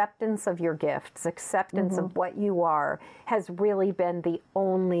acceptance of your gifts, acceptance of what you are, has really been the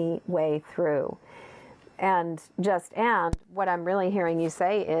only way through. and what I'm really hearing you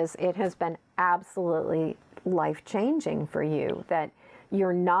say is it has been absolutely life-changing for you, that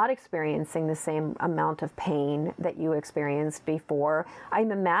you're not experiencing the same amount of pain that you experienced before.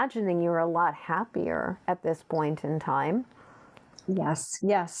 I'm imagining you're a lot happier at this point in time.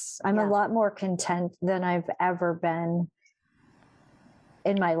 Yes. I'm a lot more content than I've ever been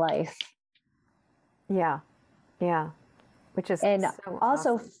in my life. Yeah. Which is and so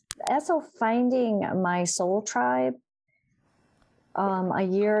also awesome. Also finding my soul tribe a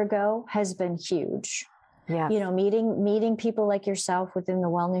year ago has been huge. Yes. You know, meeting people like yourself within the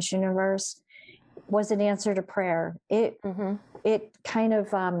wellness universe was an answer to prayer. It kind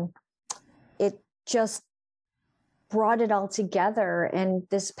of it just brought it all together, and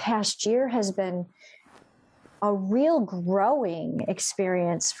this past year has been a real growing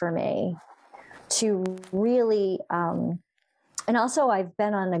experience for me to really and also I've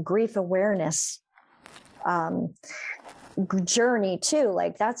been on a grief awareness journey too.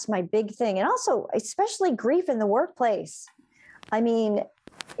 Like that's my big thing. And also, especially grief in the workplace. I mean,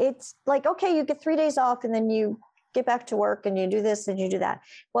 it's like, okay, you get 3 days off and then you get back to work and you do this and you do that.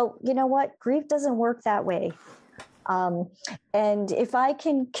 Well, you know what? Grief doesn't work that way. And if I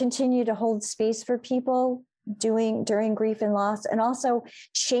can continue to hold space for people during grief and loss, and also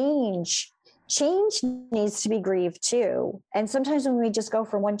change needs to be grieved too. And sometimes when we just go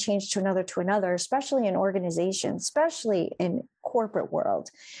from one change to another, especially in organizations, especially in corporate world,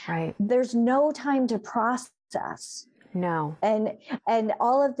 right, there's no time to process. No. And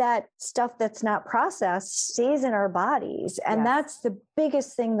all of that stuff that's not processed stays in our bodies. And that's the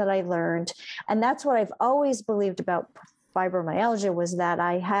biggest thing that I learned. And that's what I've always believed about fibromyalgia, was that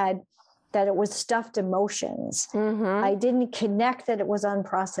it was stuffed emotions. I didn't connect that it was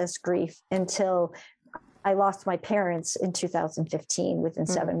unprocessed grief until I lost my parents in 2015 within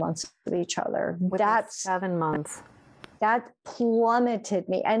 7 months of each other. That's 7 months. That plummeted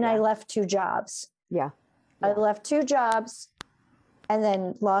me. And I left 2 jobs. I left 2 jobs and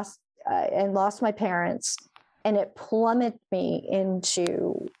then lost my parents, and it plummeted me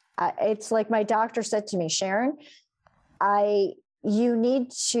into, it's like my doctor said to me, Sharon, you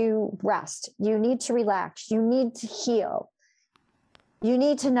need to rest. You need to relax. You need to heal. You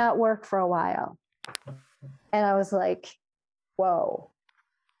need to not work for a while. And I was like, whoa.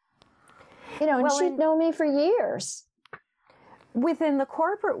 You know, and she'd known me for years. Within the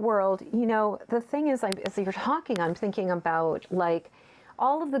corporate world, you know, the thing is, as you're talking, I'm thinking about like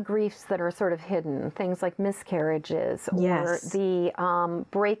all of the griefs that are sort of hidden, things like miscarriages or the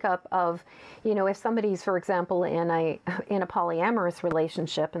breakup of, you know, if somebody's, for example, in a polyamorous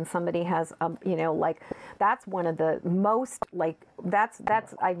relationship and somebody has, you know, like that's one of the most like that's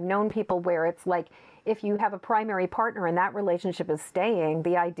I've known people where it's like, if you have a primary partner and that relationship is staying,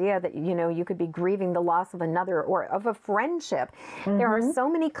 the idea that, you know, you could be grieving the loss of another or of a friendship. There are so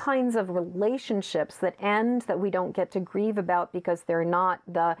many kinds of relationships that end that we don't get to grieve about because they're not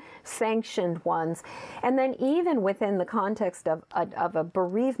the sanctioned ones. And then even within the context of a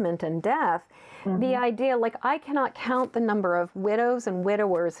bereavement and death, the idea, like I cannot count the number of widows and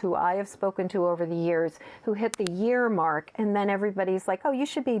widowers who I have spoken to over the years who hit the year mark, and then everybody's like, oh, you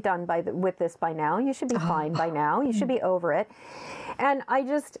should be done with this by now. You should be fine by now. You should be over it. And I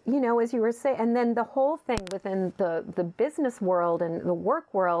just, you know, as you were saying, and then the whole thing within the business world and the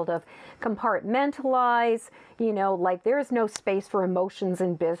work world of compartmentalize, you know, like there's no space for emotions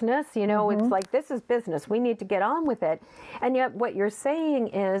in business. You know, it's like, this is business. We need to get on with it. And yet what you're saying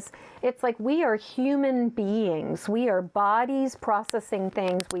is, it's like we are human beings. We are bodies processing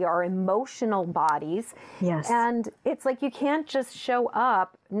things. We are emotional bodies. Yes. And it's like you can't just show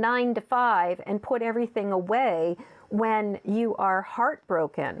up 9 to 5 and put everything away when you are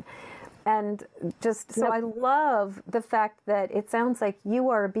heartbroken. And just so I love the fact that it sounds like you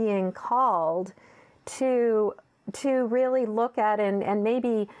are being called to really look at and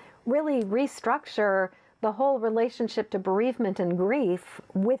maybe really restructure the whole relationship to bereavement and grief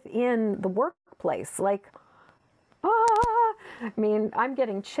within the workplace. Like, I mean, I'm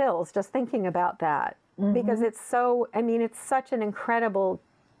getting chills just thinking about that because it's so, I mean, it's such an incredible,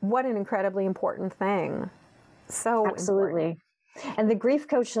 what an incredibly important thing. So absolutely. Important. And the grief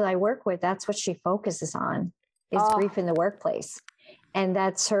coach that I work with, that's what she focuses on, is grief in the workplace. And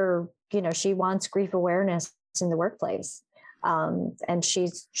that's her, you know, she wants grief awareness in the workplace. And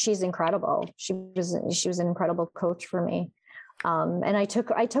she's incredible. She was an incredible coach for me. And I took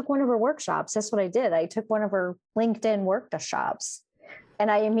one of her workshops. That's what I did. I took one of her LinkedIn workshops,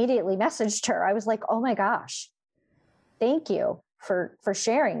 and I immediately messaged her. I was like, oh my gosh, thank you for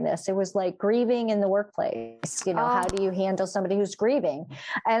sharing this. It was like grieving in the workplace. You know, how do you handle somebody who's grieving?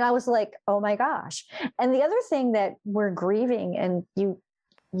 And I was like, oh my gosh. And the other thing that we're grieving, and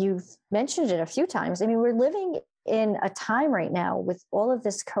you've mentioned it a few times. I mean, we're living in a time right now with all of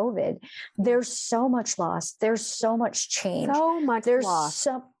this COVID. There's so much loss. There's so much change. So much loss.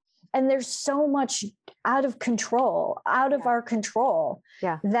 And there's so much out of control, out of our control,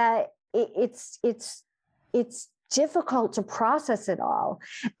 that it's difficult to process it all.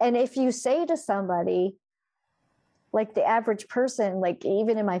 And if you say to somebody, like the average person, like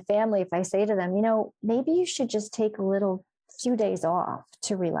even in my family, if I say to them, you know, maybe you should just take a few days off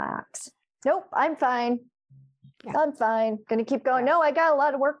to relax. Nope, I'm fine. Yeah. I'm fine. Going to keep going. No, I got a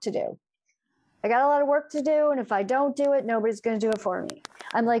lot of work to do. And if I don't do it, nobody's going to do it for me.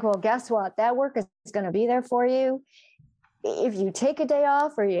 I'm like, well, guess what? That work is going to be there for you if you take a day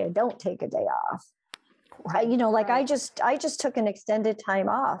off or you don't take a day off. Right. You know, like I just took an extended time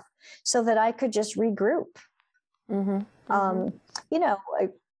off so that I could just regroup. You know,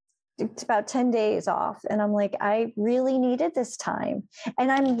 it's about 10 days off. And I'm like, I really needed this time.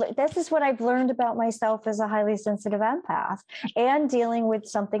 And this is what I've learned about myself as a highly sensitive empath and dealing with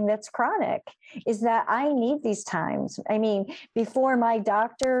something that's chronic, is that I need these times. I mean, before my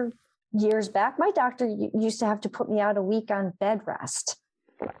doctor, years back, my doctor used to have to put me out a week on bed rest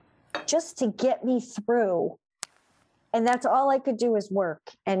just to get me through. And that's all I could do is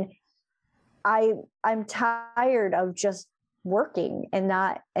work. And I'm tired of just working and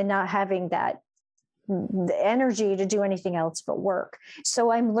not having the energy to do anything else but work.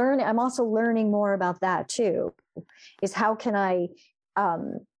 So I'm also learning more about that too, is how can I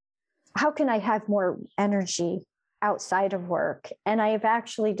have more energy outside of work? And I have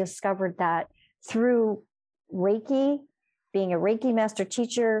actually discovered that through Reiki, being a Reiki master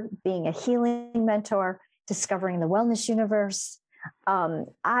teacher, being a healing mentor, discovering the wellness universe.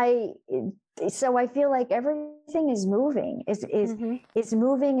 So I feel like everything is moving, is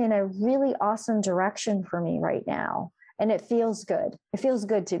moving in a really awesome direction for me right now. And it feels good. It feels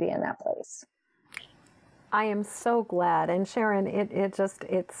good to be in that place. I am so glad. And Sharon,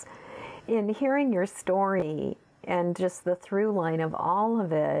 it's in hearing your story and just the through line of all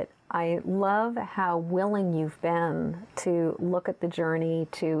of it, I love how willing you've been to look at the journey,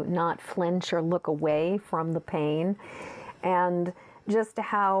 to not flinch or look away from the pain, and just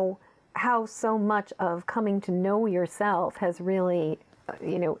how so much of coming to know yourself has really,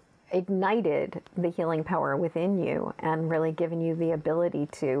 ignited the healing power within you and really given you the ability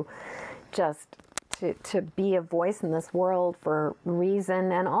to just to be a voice in this world for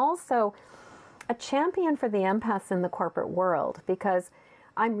reason, and also a champion for the empaths in the corporate world, because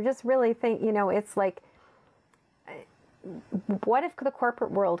I'm just really it's like, what if the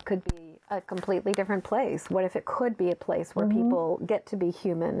corporate world could be a completely different place? What if it could be a place where people get to be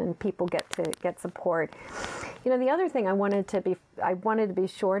human and people get to get support? The other thing I wanted to be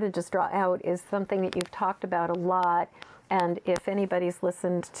sure to just draw out is something that you've talked about a lot. And if anybody's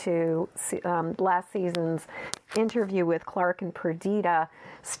listened to last season's interview with Clark and Perdita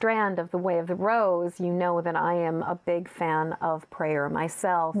Strand of The Way of the Rose, you know that I am a big fan of prayer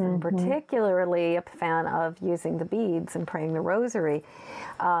myself, and particularly a fan of using the beads and praying the rosary,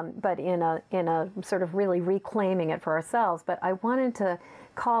 but in a sort of really reclaiming it for ourselves. But I wanted to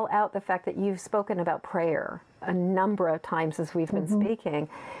call out the fact that you've spoken about prayer a number of times as we've been speaking.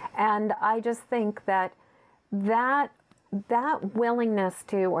 And I just think that willingness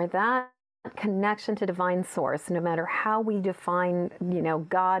to, or that connection to divine source, no matter how we define,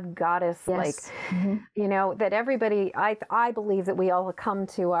 God, goddess, that everybody, I believe that we all come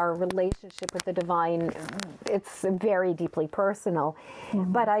to our relationship with the divine. It's very deeply personal,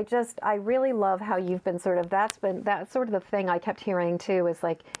 but I really love how you've been that's sort of the thing I kept hearing too, is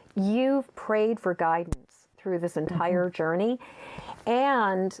like, you've prayed for guidance through this entire journey.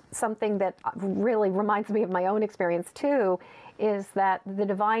 And something that really reminds me of my own experience too is that the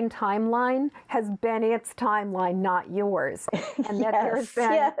divine timeline has been its timeline, not yours. And that there's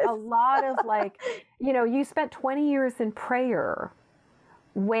been a lot of you spent 20 years in prayer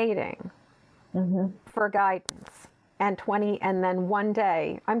waiting for guidance. And then one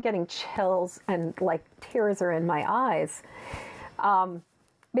day, I'm getting chills and tears are in my eyes.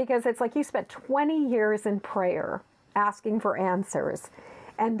 Because it's like you spent 20 years in prayer asking for answers.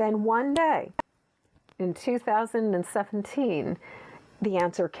 And then one day in 2017, the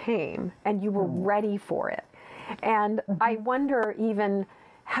answer came and you were ready for it. And I wonder even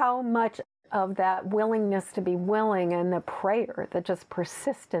how much of that willingness to be willing and the prayer, the just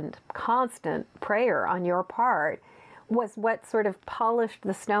persistent, constant prayer on your part, was what sort of polished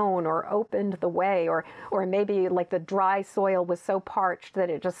the stone or opened the way, or maybe like the dry soil was so parched that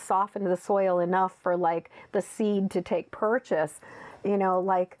it just softened the soil enough for like the seed to take purchase,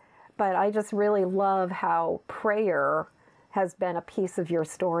 like, but I just really love how prayer has been a piece of your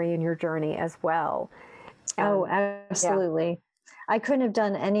story and your journey as well. Oh, absolutely. Yeah. I couldn't have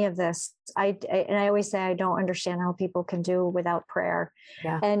done any of this. And I always say I don't understand how people can do without prayer.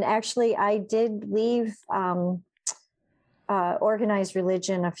 Yeah. And actually, I did leave organized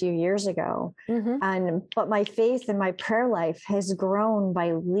religion a few years ago, but my faith and my prayer life has grown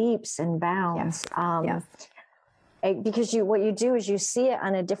by leaps and bounds. Yes. Because what you do is you see it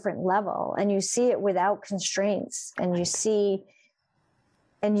on a different level, and you see it without constraints, and you see,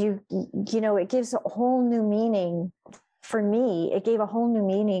 and it gives a whole new meaning. For me, it gave a whole new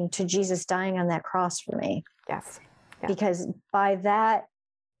meaning to Jesus dying on that cross for me. Yes. Because by that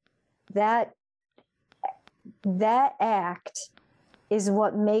act is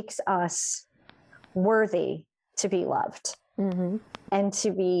what makes us worthy to be loved and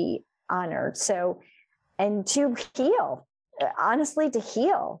to be honored. So, and to heal, honestly,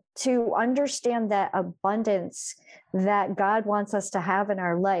 to understand that abundance that God wants us to have in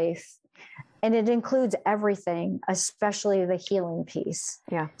our life. And it includes everything, especially the healing piece.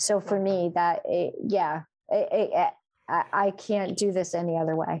 Yeah. So for me, I can't do this any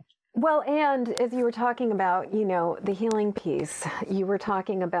other way. Well, and as you were talking about, the healing piece, you were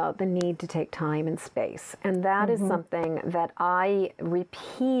talking about the need to take time and space. And that is something that I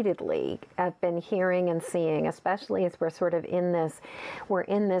repeatedly have been hearing and seeing, especially as we're sort of in this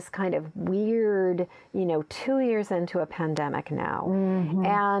kind of weird, 2 years into a pandemic now.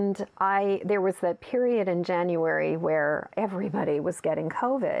 And there was that period in January where everybody was getting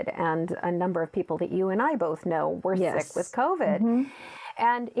COVID, and a number of people that you and I both know were sick with COVID.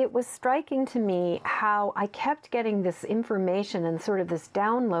 And it was striking to me how I kept getting this information and sort of this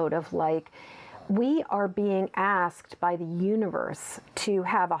download of like, we are being asked by the universe to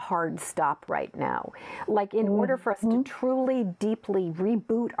have a hard stop right now. Like in order for us to truly, deeply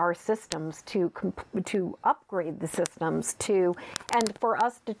reboot our systems, to upgrade the systems, and for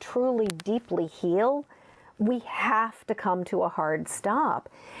us to truly, deeply heal, we have to come to a hard stop.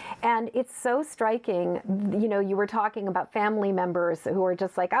 And it's so striking, you were talking about family members who are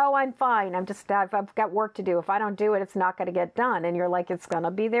just like, oh, I'm fine. I've got work to do. If I don't do it, it's not going to get done. And you're like, it's going to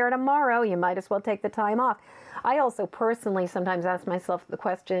be there tomorrow. You might as well take the time off. I also personally sometimes ask myself the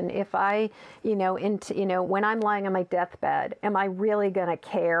question, if I, when I'm lying on my deathbed, am I really going to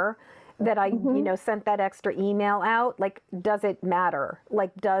care that I, sent that extra email out? Like, does it matter?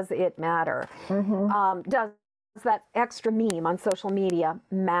 Does that extra meme on social media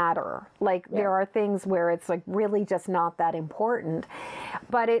matter? There are things where it's like really just not that important.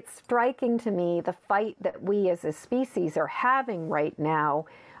 But it's striking to me the fight that we as a species are having right now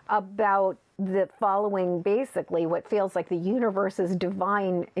about the following basically what feels like the universe's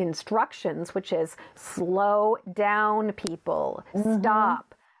divine instructions, which is slow down, people,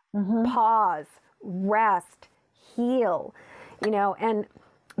 stop, pause, rest, heal, and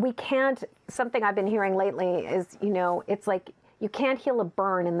we can't, something I've been hearing lately is, it's like you can't heal a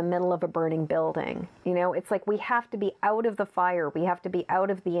burn in the middle of a burning building. It's like we have to be out of the fire. We have to be out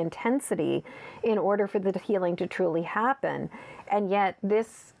of the intensity in order for the healing to truly happen. And yet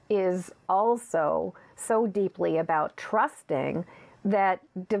this is also so deeply about trusting that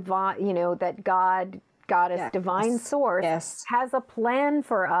that God, Goddess, divine source has a plan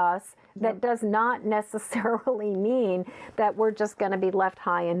for us that does not necessarily mean that we're just going to be left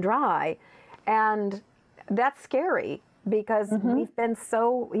high and dry. And that's scary because we've been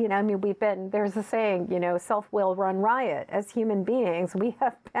so, there's a saying, self-will run riot. As human beings, we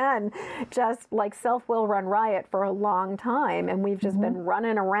have been just like self-will run riot for a long time. And we've just been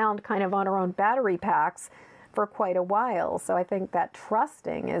running around kind of on our own battery packs for quite a while. So I think that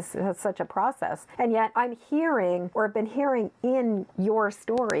trusting is such a process. And yet I'm hearing, or have been hearing in your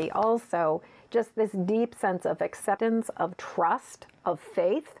story also, just this deep sense of acceptance, of trust, of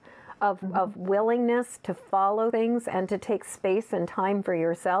faith, of willingness to follow things and to take space and time for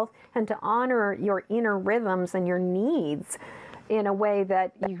yourself and to honor your inner rhythms and your needs in a way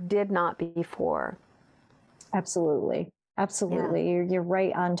that you did not before. Absolutely. Yeah. You're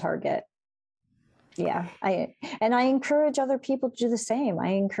right on target. Yeah. I encourage other people to do the same. I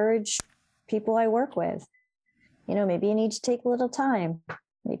encourage people I work with, maybe you need to take a little time.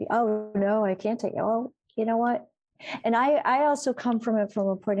 Maybe, oh no, I can't take it. Oh, you know what? And I also come from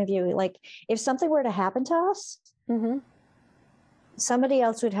a point of view, like if something were to happen to us, somebody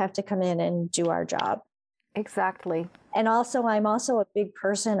else would have to come in and do our job. Exactly. And also, I'm also a big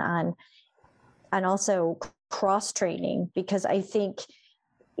person on also cross training, because I think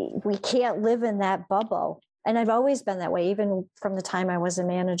we can't live in that bubble. And I've always been that way, even from the time I was a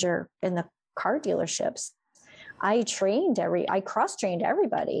manager in the car dealerships. I cross-trained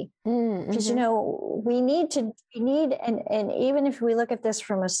everybody, because, we need, and even if we look at this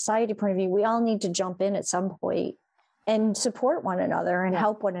from a society point of view, we all need to jump in at some point and support one another and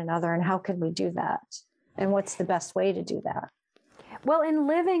help one another. And how can we do that? And what's the best way to do that? Well, in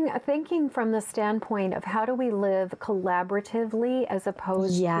thinking from the standpoint of how do we live collaboratively as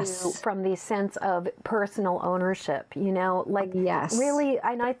opposed to from the sense of personal ownership, really,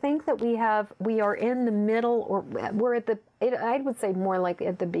 and I think that we are in the middle, or we're at I would say more like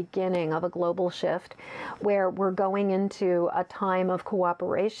at the beginning of a global shift, where we're going into a time of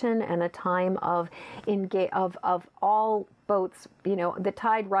cooperation and a time of all boats, the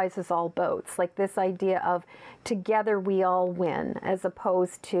tide rises all boats, like this idea of together we all win, as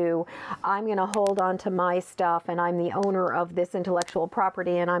opposed to I'm going to hold on to my stuff and I'm the owner of this intellectual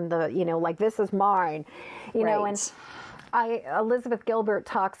property and I'm the, like this is mine, and Elizabeth Gilbert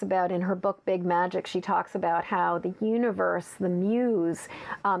talks about in her book, Big Magic, she talks about how the universe, the muse,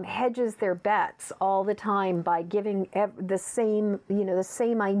 hedges their bets all the time by giving the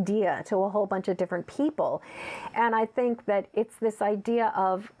same idea to a whole bunch of different people. And I think that it's this idea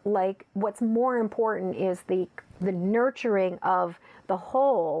of like, what's more important is the nurturing of the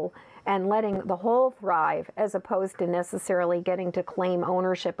whole and letting the whole thrive, as opposed to necessarily getting to claim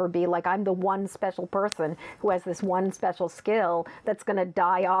ownership or be like, I'm the one special person who has this one special skill that's going to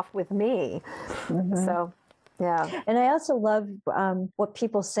die off with me. So, yeah. And I also love what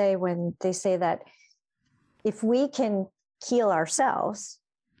people say when they say that if we can heal ourselves,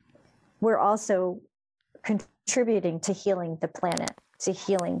 we're also contributing to healing the planet, to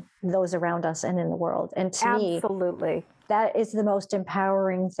healing those around us and in the world. And to me, that is the most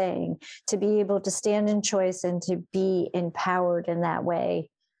empowering thing, to be able to stand in choice and to be empowered in that way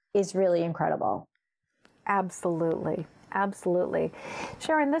is really incredible. Absolutely. Absolutely.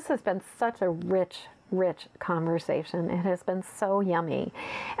 Sharon, this has been such a rich conversation. It has been so yummy.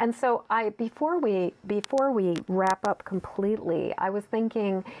 And so before we wrap up completely, I was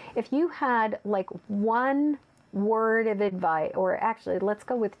thinking, if you had like one word of advice, or actually let's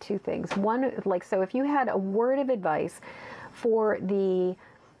go with two things. One, so if you had a word of advice for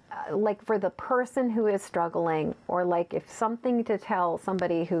for the person who is struggling, or if something to tell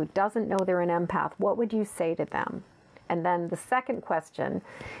somebody who doesn't know they're an empath, what would you say to them? And then the second question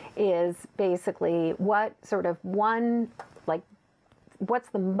is basically what's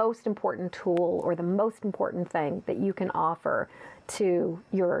the most important tool or the most important thing that you can offer to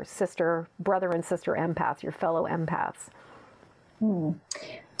your brother and sister empaths, your fellow empaths?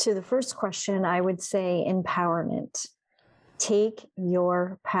 To the first question, I would say empowerment. Take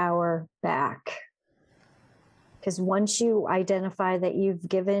your power back. Because once you identify that you've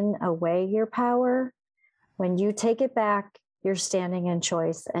given away your power, when you take it back, you're standing in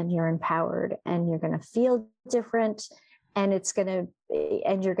choice and you're empowered and you're going to feel different, and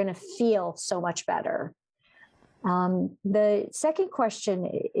you're going to feel so much better. The second question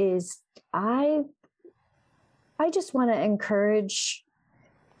is, I just want to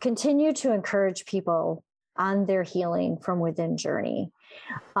continue to encourage people on their healing from within journey.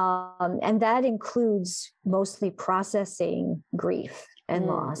 And that includes mostly processing grief and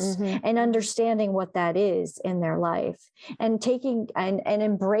loss and understanding what that is in their life, and taking and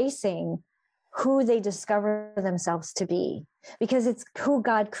embracing who they discover themselves to be, because it's who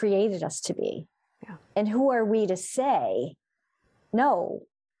God created us to be. Yeah. And who are we to say, no,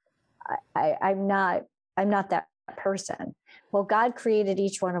 I'm not that person. Well, God created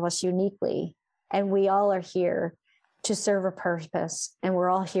each one of us uniquely, and we all are here to serve a purpose, and we're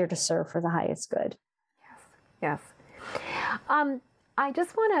all here to serve for the highest good. Yes. I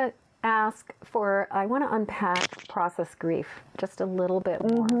just want to unpack process grief just a little bit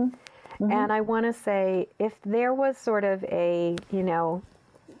more. And I want to say, if there was sort of a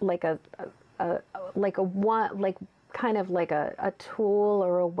tool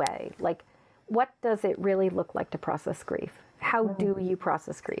or a way, what does it really look like to process grief? How do you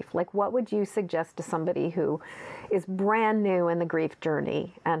process grief? What would you suggest to somebody who is brand new in the grief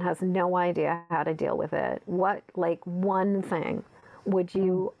journey and has no idea how to deal with it? What, one thing would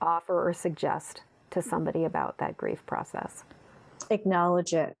you offer or suggest to somebody about that grief process?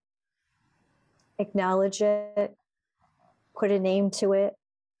 Acknowledge it. Acknowledge it. Put a name to it.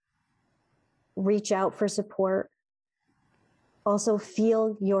 Reach out for support. Also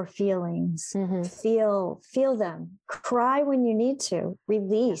feel your feelings. Feel them. Cry when you need to.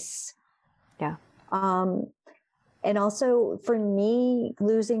 Release. Yeah. And also for me,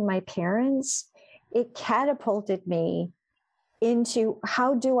 losing my parents, it catapulted me into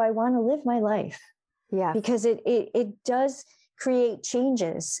how do I want to live my life? Yeah. Because it does create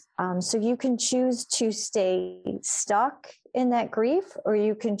changes. So you can choose to stay stuck in that grief, or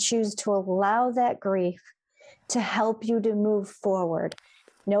you can choose to allow that grief to help you to move forward.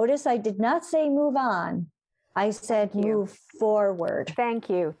 Notice I did not say move on. I said move forward. Thank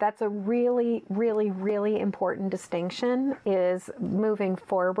you. That's a really, really, really important distinction, is moving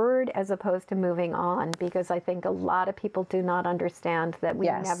forward as opposed to moving on, because I think a lot of people do not understand that we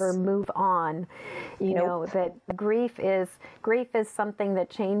never move on. You know, that grief is something that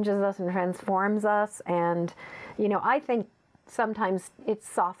changes us and transforms us. And, you know, I think sometimes it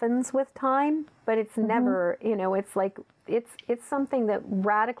softens with time, but it's never, you know, it's like, it's something that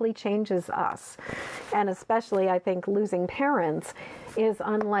radically changes us. And especially, I think, losing parents is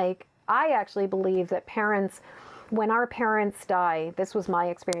unlike, I actually believe that parents, when our parents die, this was my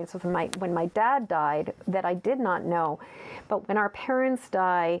experience with when my dad died, that I did not know, but when our parents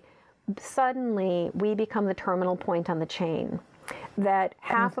die, suddenly we become the terminal point on the chain, that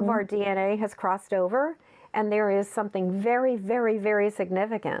half of our DNA has crossed over. And there is something very, very, very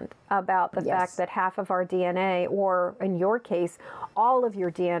significant about the fact that half of our DNA, or in your case, all of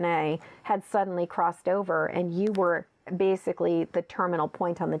your DNA, had suddenly crossed over, and you were basically the terminal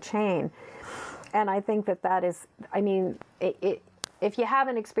point on the chain. And I think that is, I mean, if you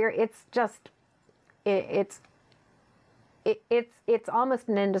haven't experienced, it's almost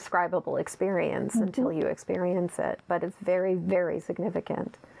an indescribable experience until you experience it, but it's very, very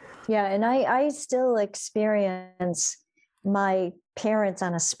significant. Yeah, and I still experience my parents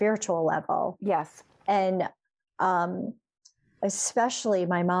on a spiritual level. Yes. And especially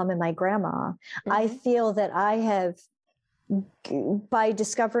my mom and my grandma. I feel that I have, by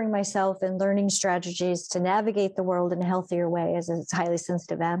discovering myself and learning strategies to navigate the world in a healthier way as a highly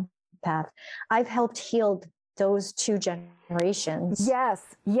sensitive empath, I've helped heal those two generations. Yes.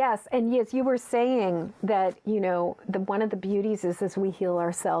 And yes, you were saying that, you know, one of the beauties is as we heal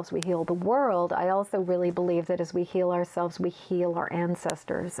ourselves, we heal the world. I also really believe that as we heal ourselves, we heal our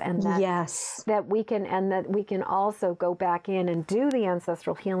ancestors, and that we can also go back in and do the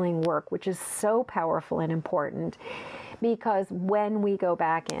ancestral healing work, which is so powerful and important, because when we go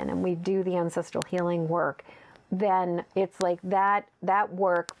back in and we do the ancestral healing work, then it's like that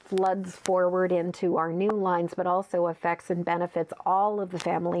work floods forward into our new lines, but also affects and benefits all of the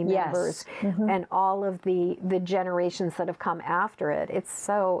family members and all of the generations that have come after it. It's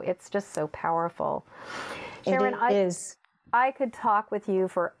just so powerful. Sharon, I could talk with you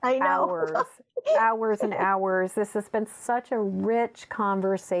for hours and hours. This has been such a rich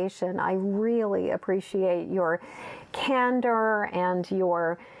conversation. I really appreciate your candor and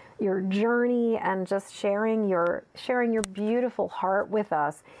your journey and just sharing your beautiful heart with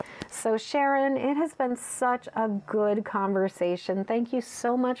us. So Sharon, it has been such a good conversation. Thank you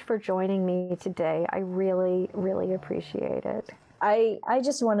so much for joining me today. I really, really appreciate it. I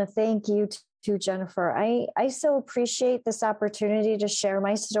just want to thank you too, Jennifer. I so appreciate this opportunity to share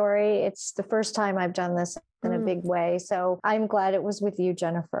my story. It's the first time I've done this in a big way. So I'm glad it was with you,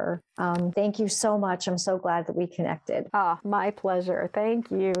 Jennifer. Thank you so much. I'm so glad that we connected. My pleasure.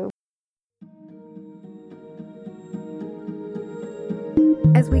 Thank you.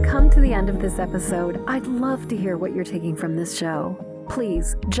 As we come to the end of this episode, I'd love to hear what you're taking from this show.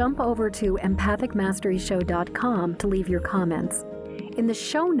 Please jump over to empathicmasteryshow.com to leave your comments. In the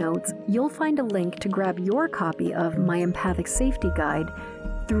show notes, you'll find a link to grab your copy of my Empathic Safety Guide,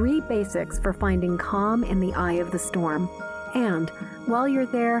 3 Basics for Finding Calm in the Eye of the Storm. And while you're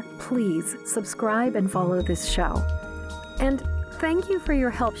there, please subscribe and follow this show. And thank you for your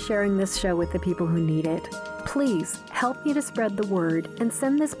help sharing this show with the people who need it. Please help me to spread the word and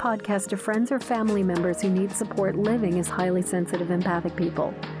send this podcast to friends or family members who need support living as highly sensitive empathic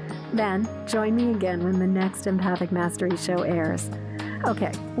people. Then join me again when the next Empathic Mastery Show airs.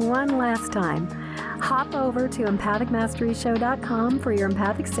 Okay, one last time. Hop over to empathicmasteryshow.com for your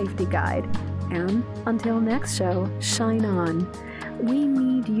Empathic Safety Guide. And until next show, shine on. We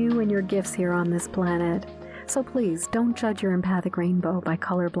need you and your gifts here on this planet. So please don't judge your empathic rainbow by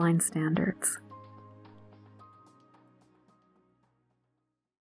colorblind standards.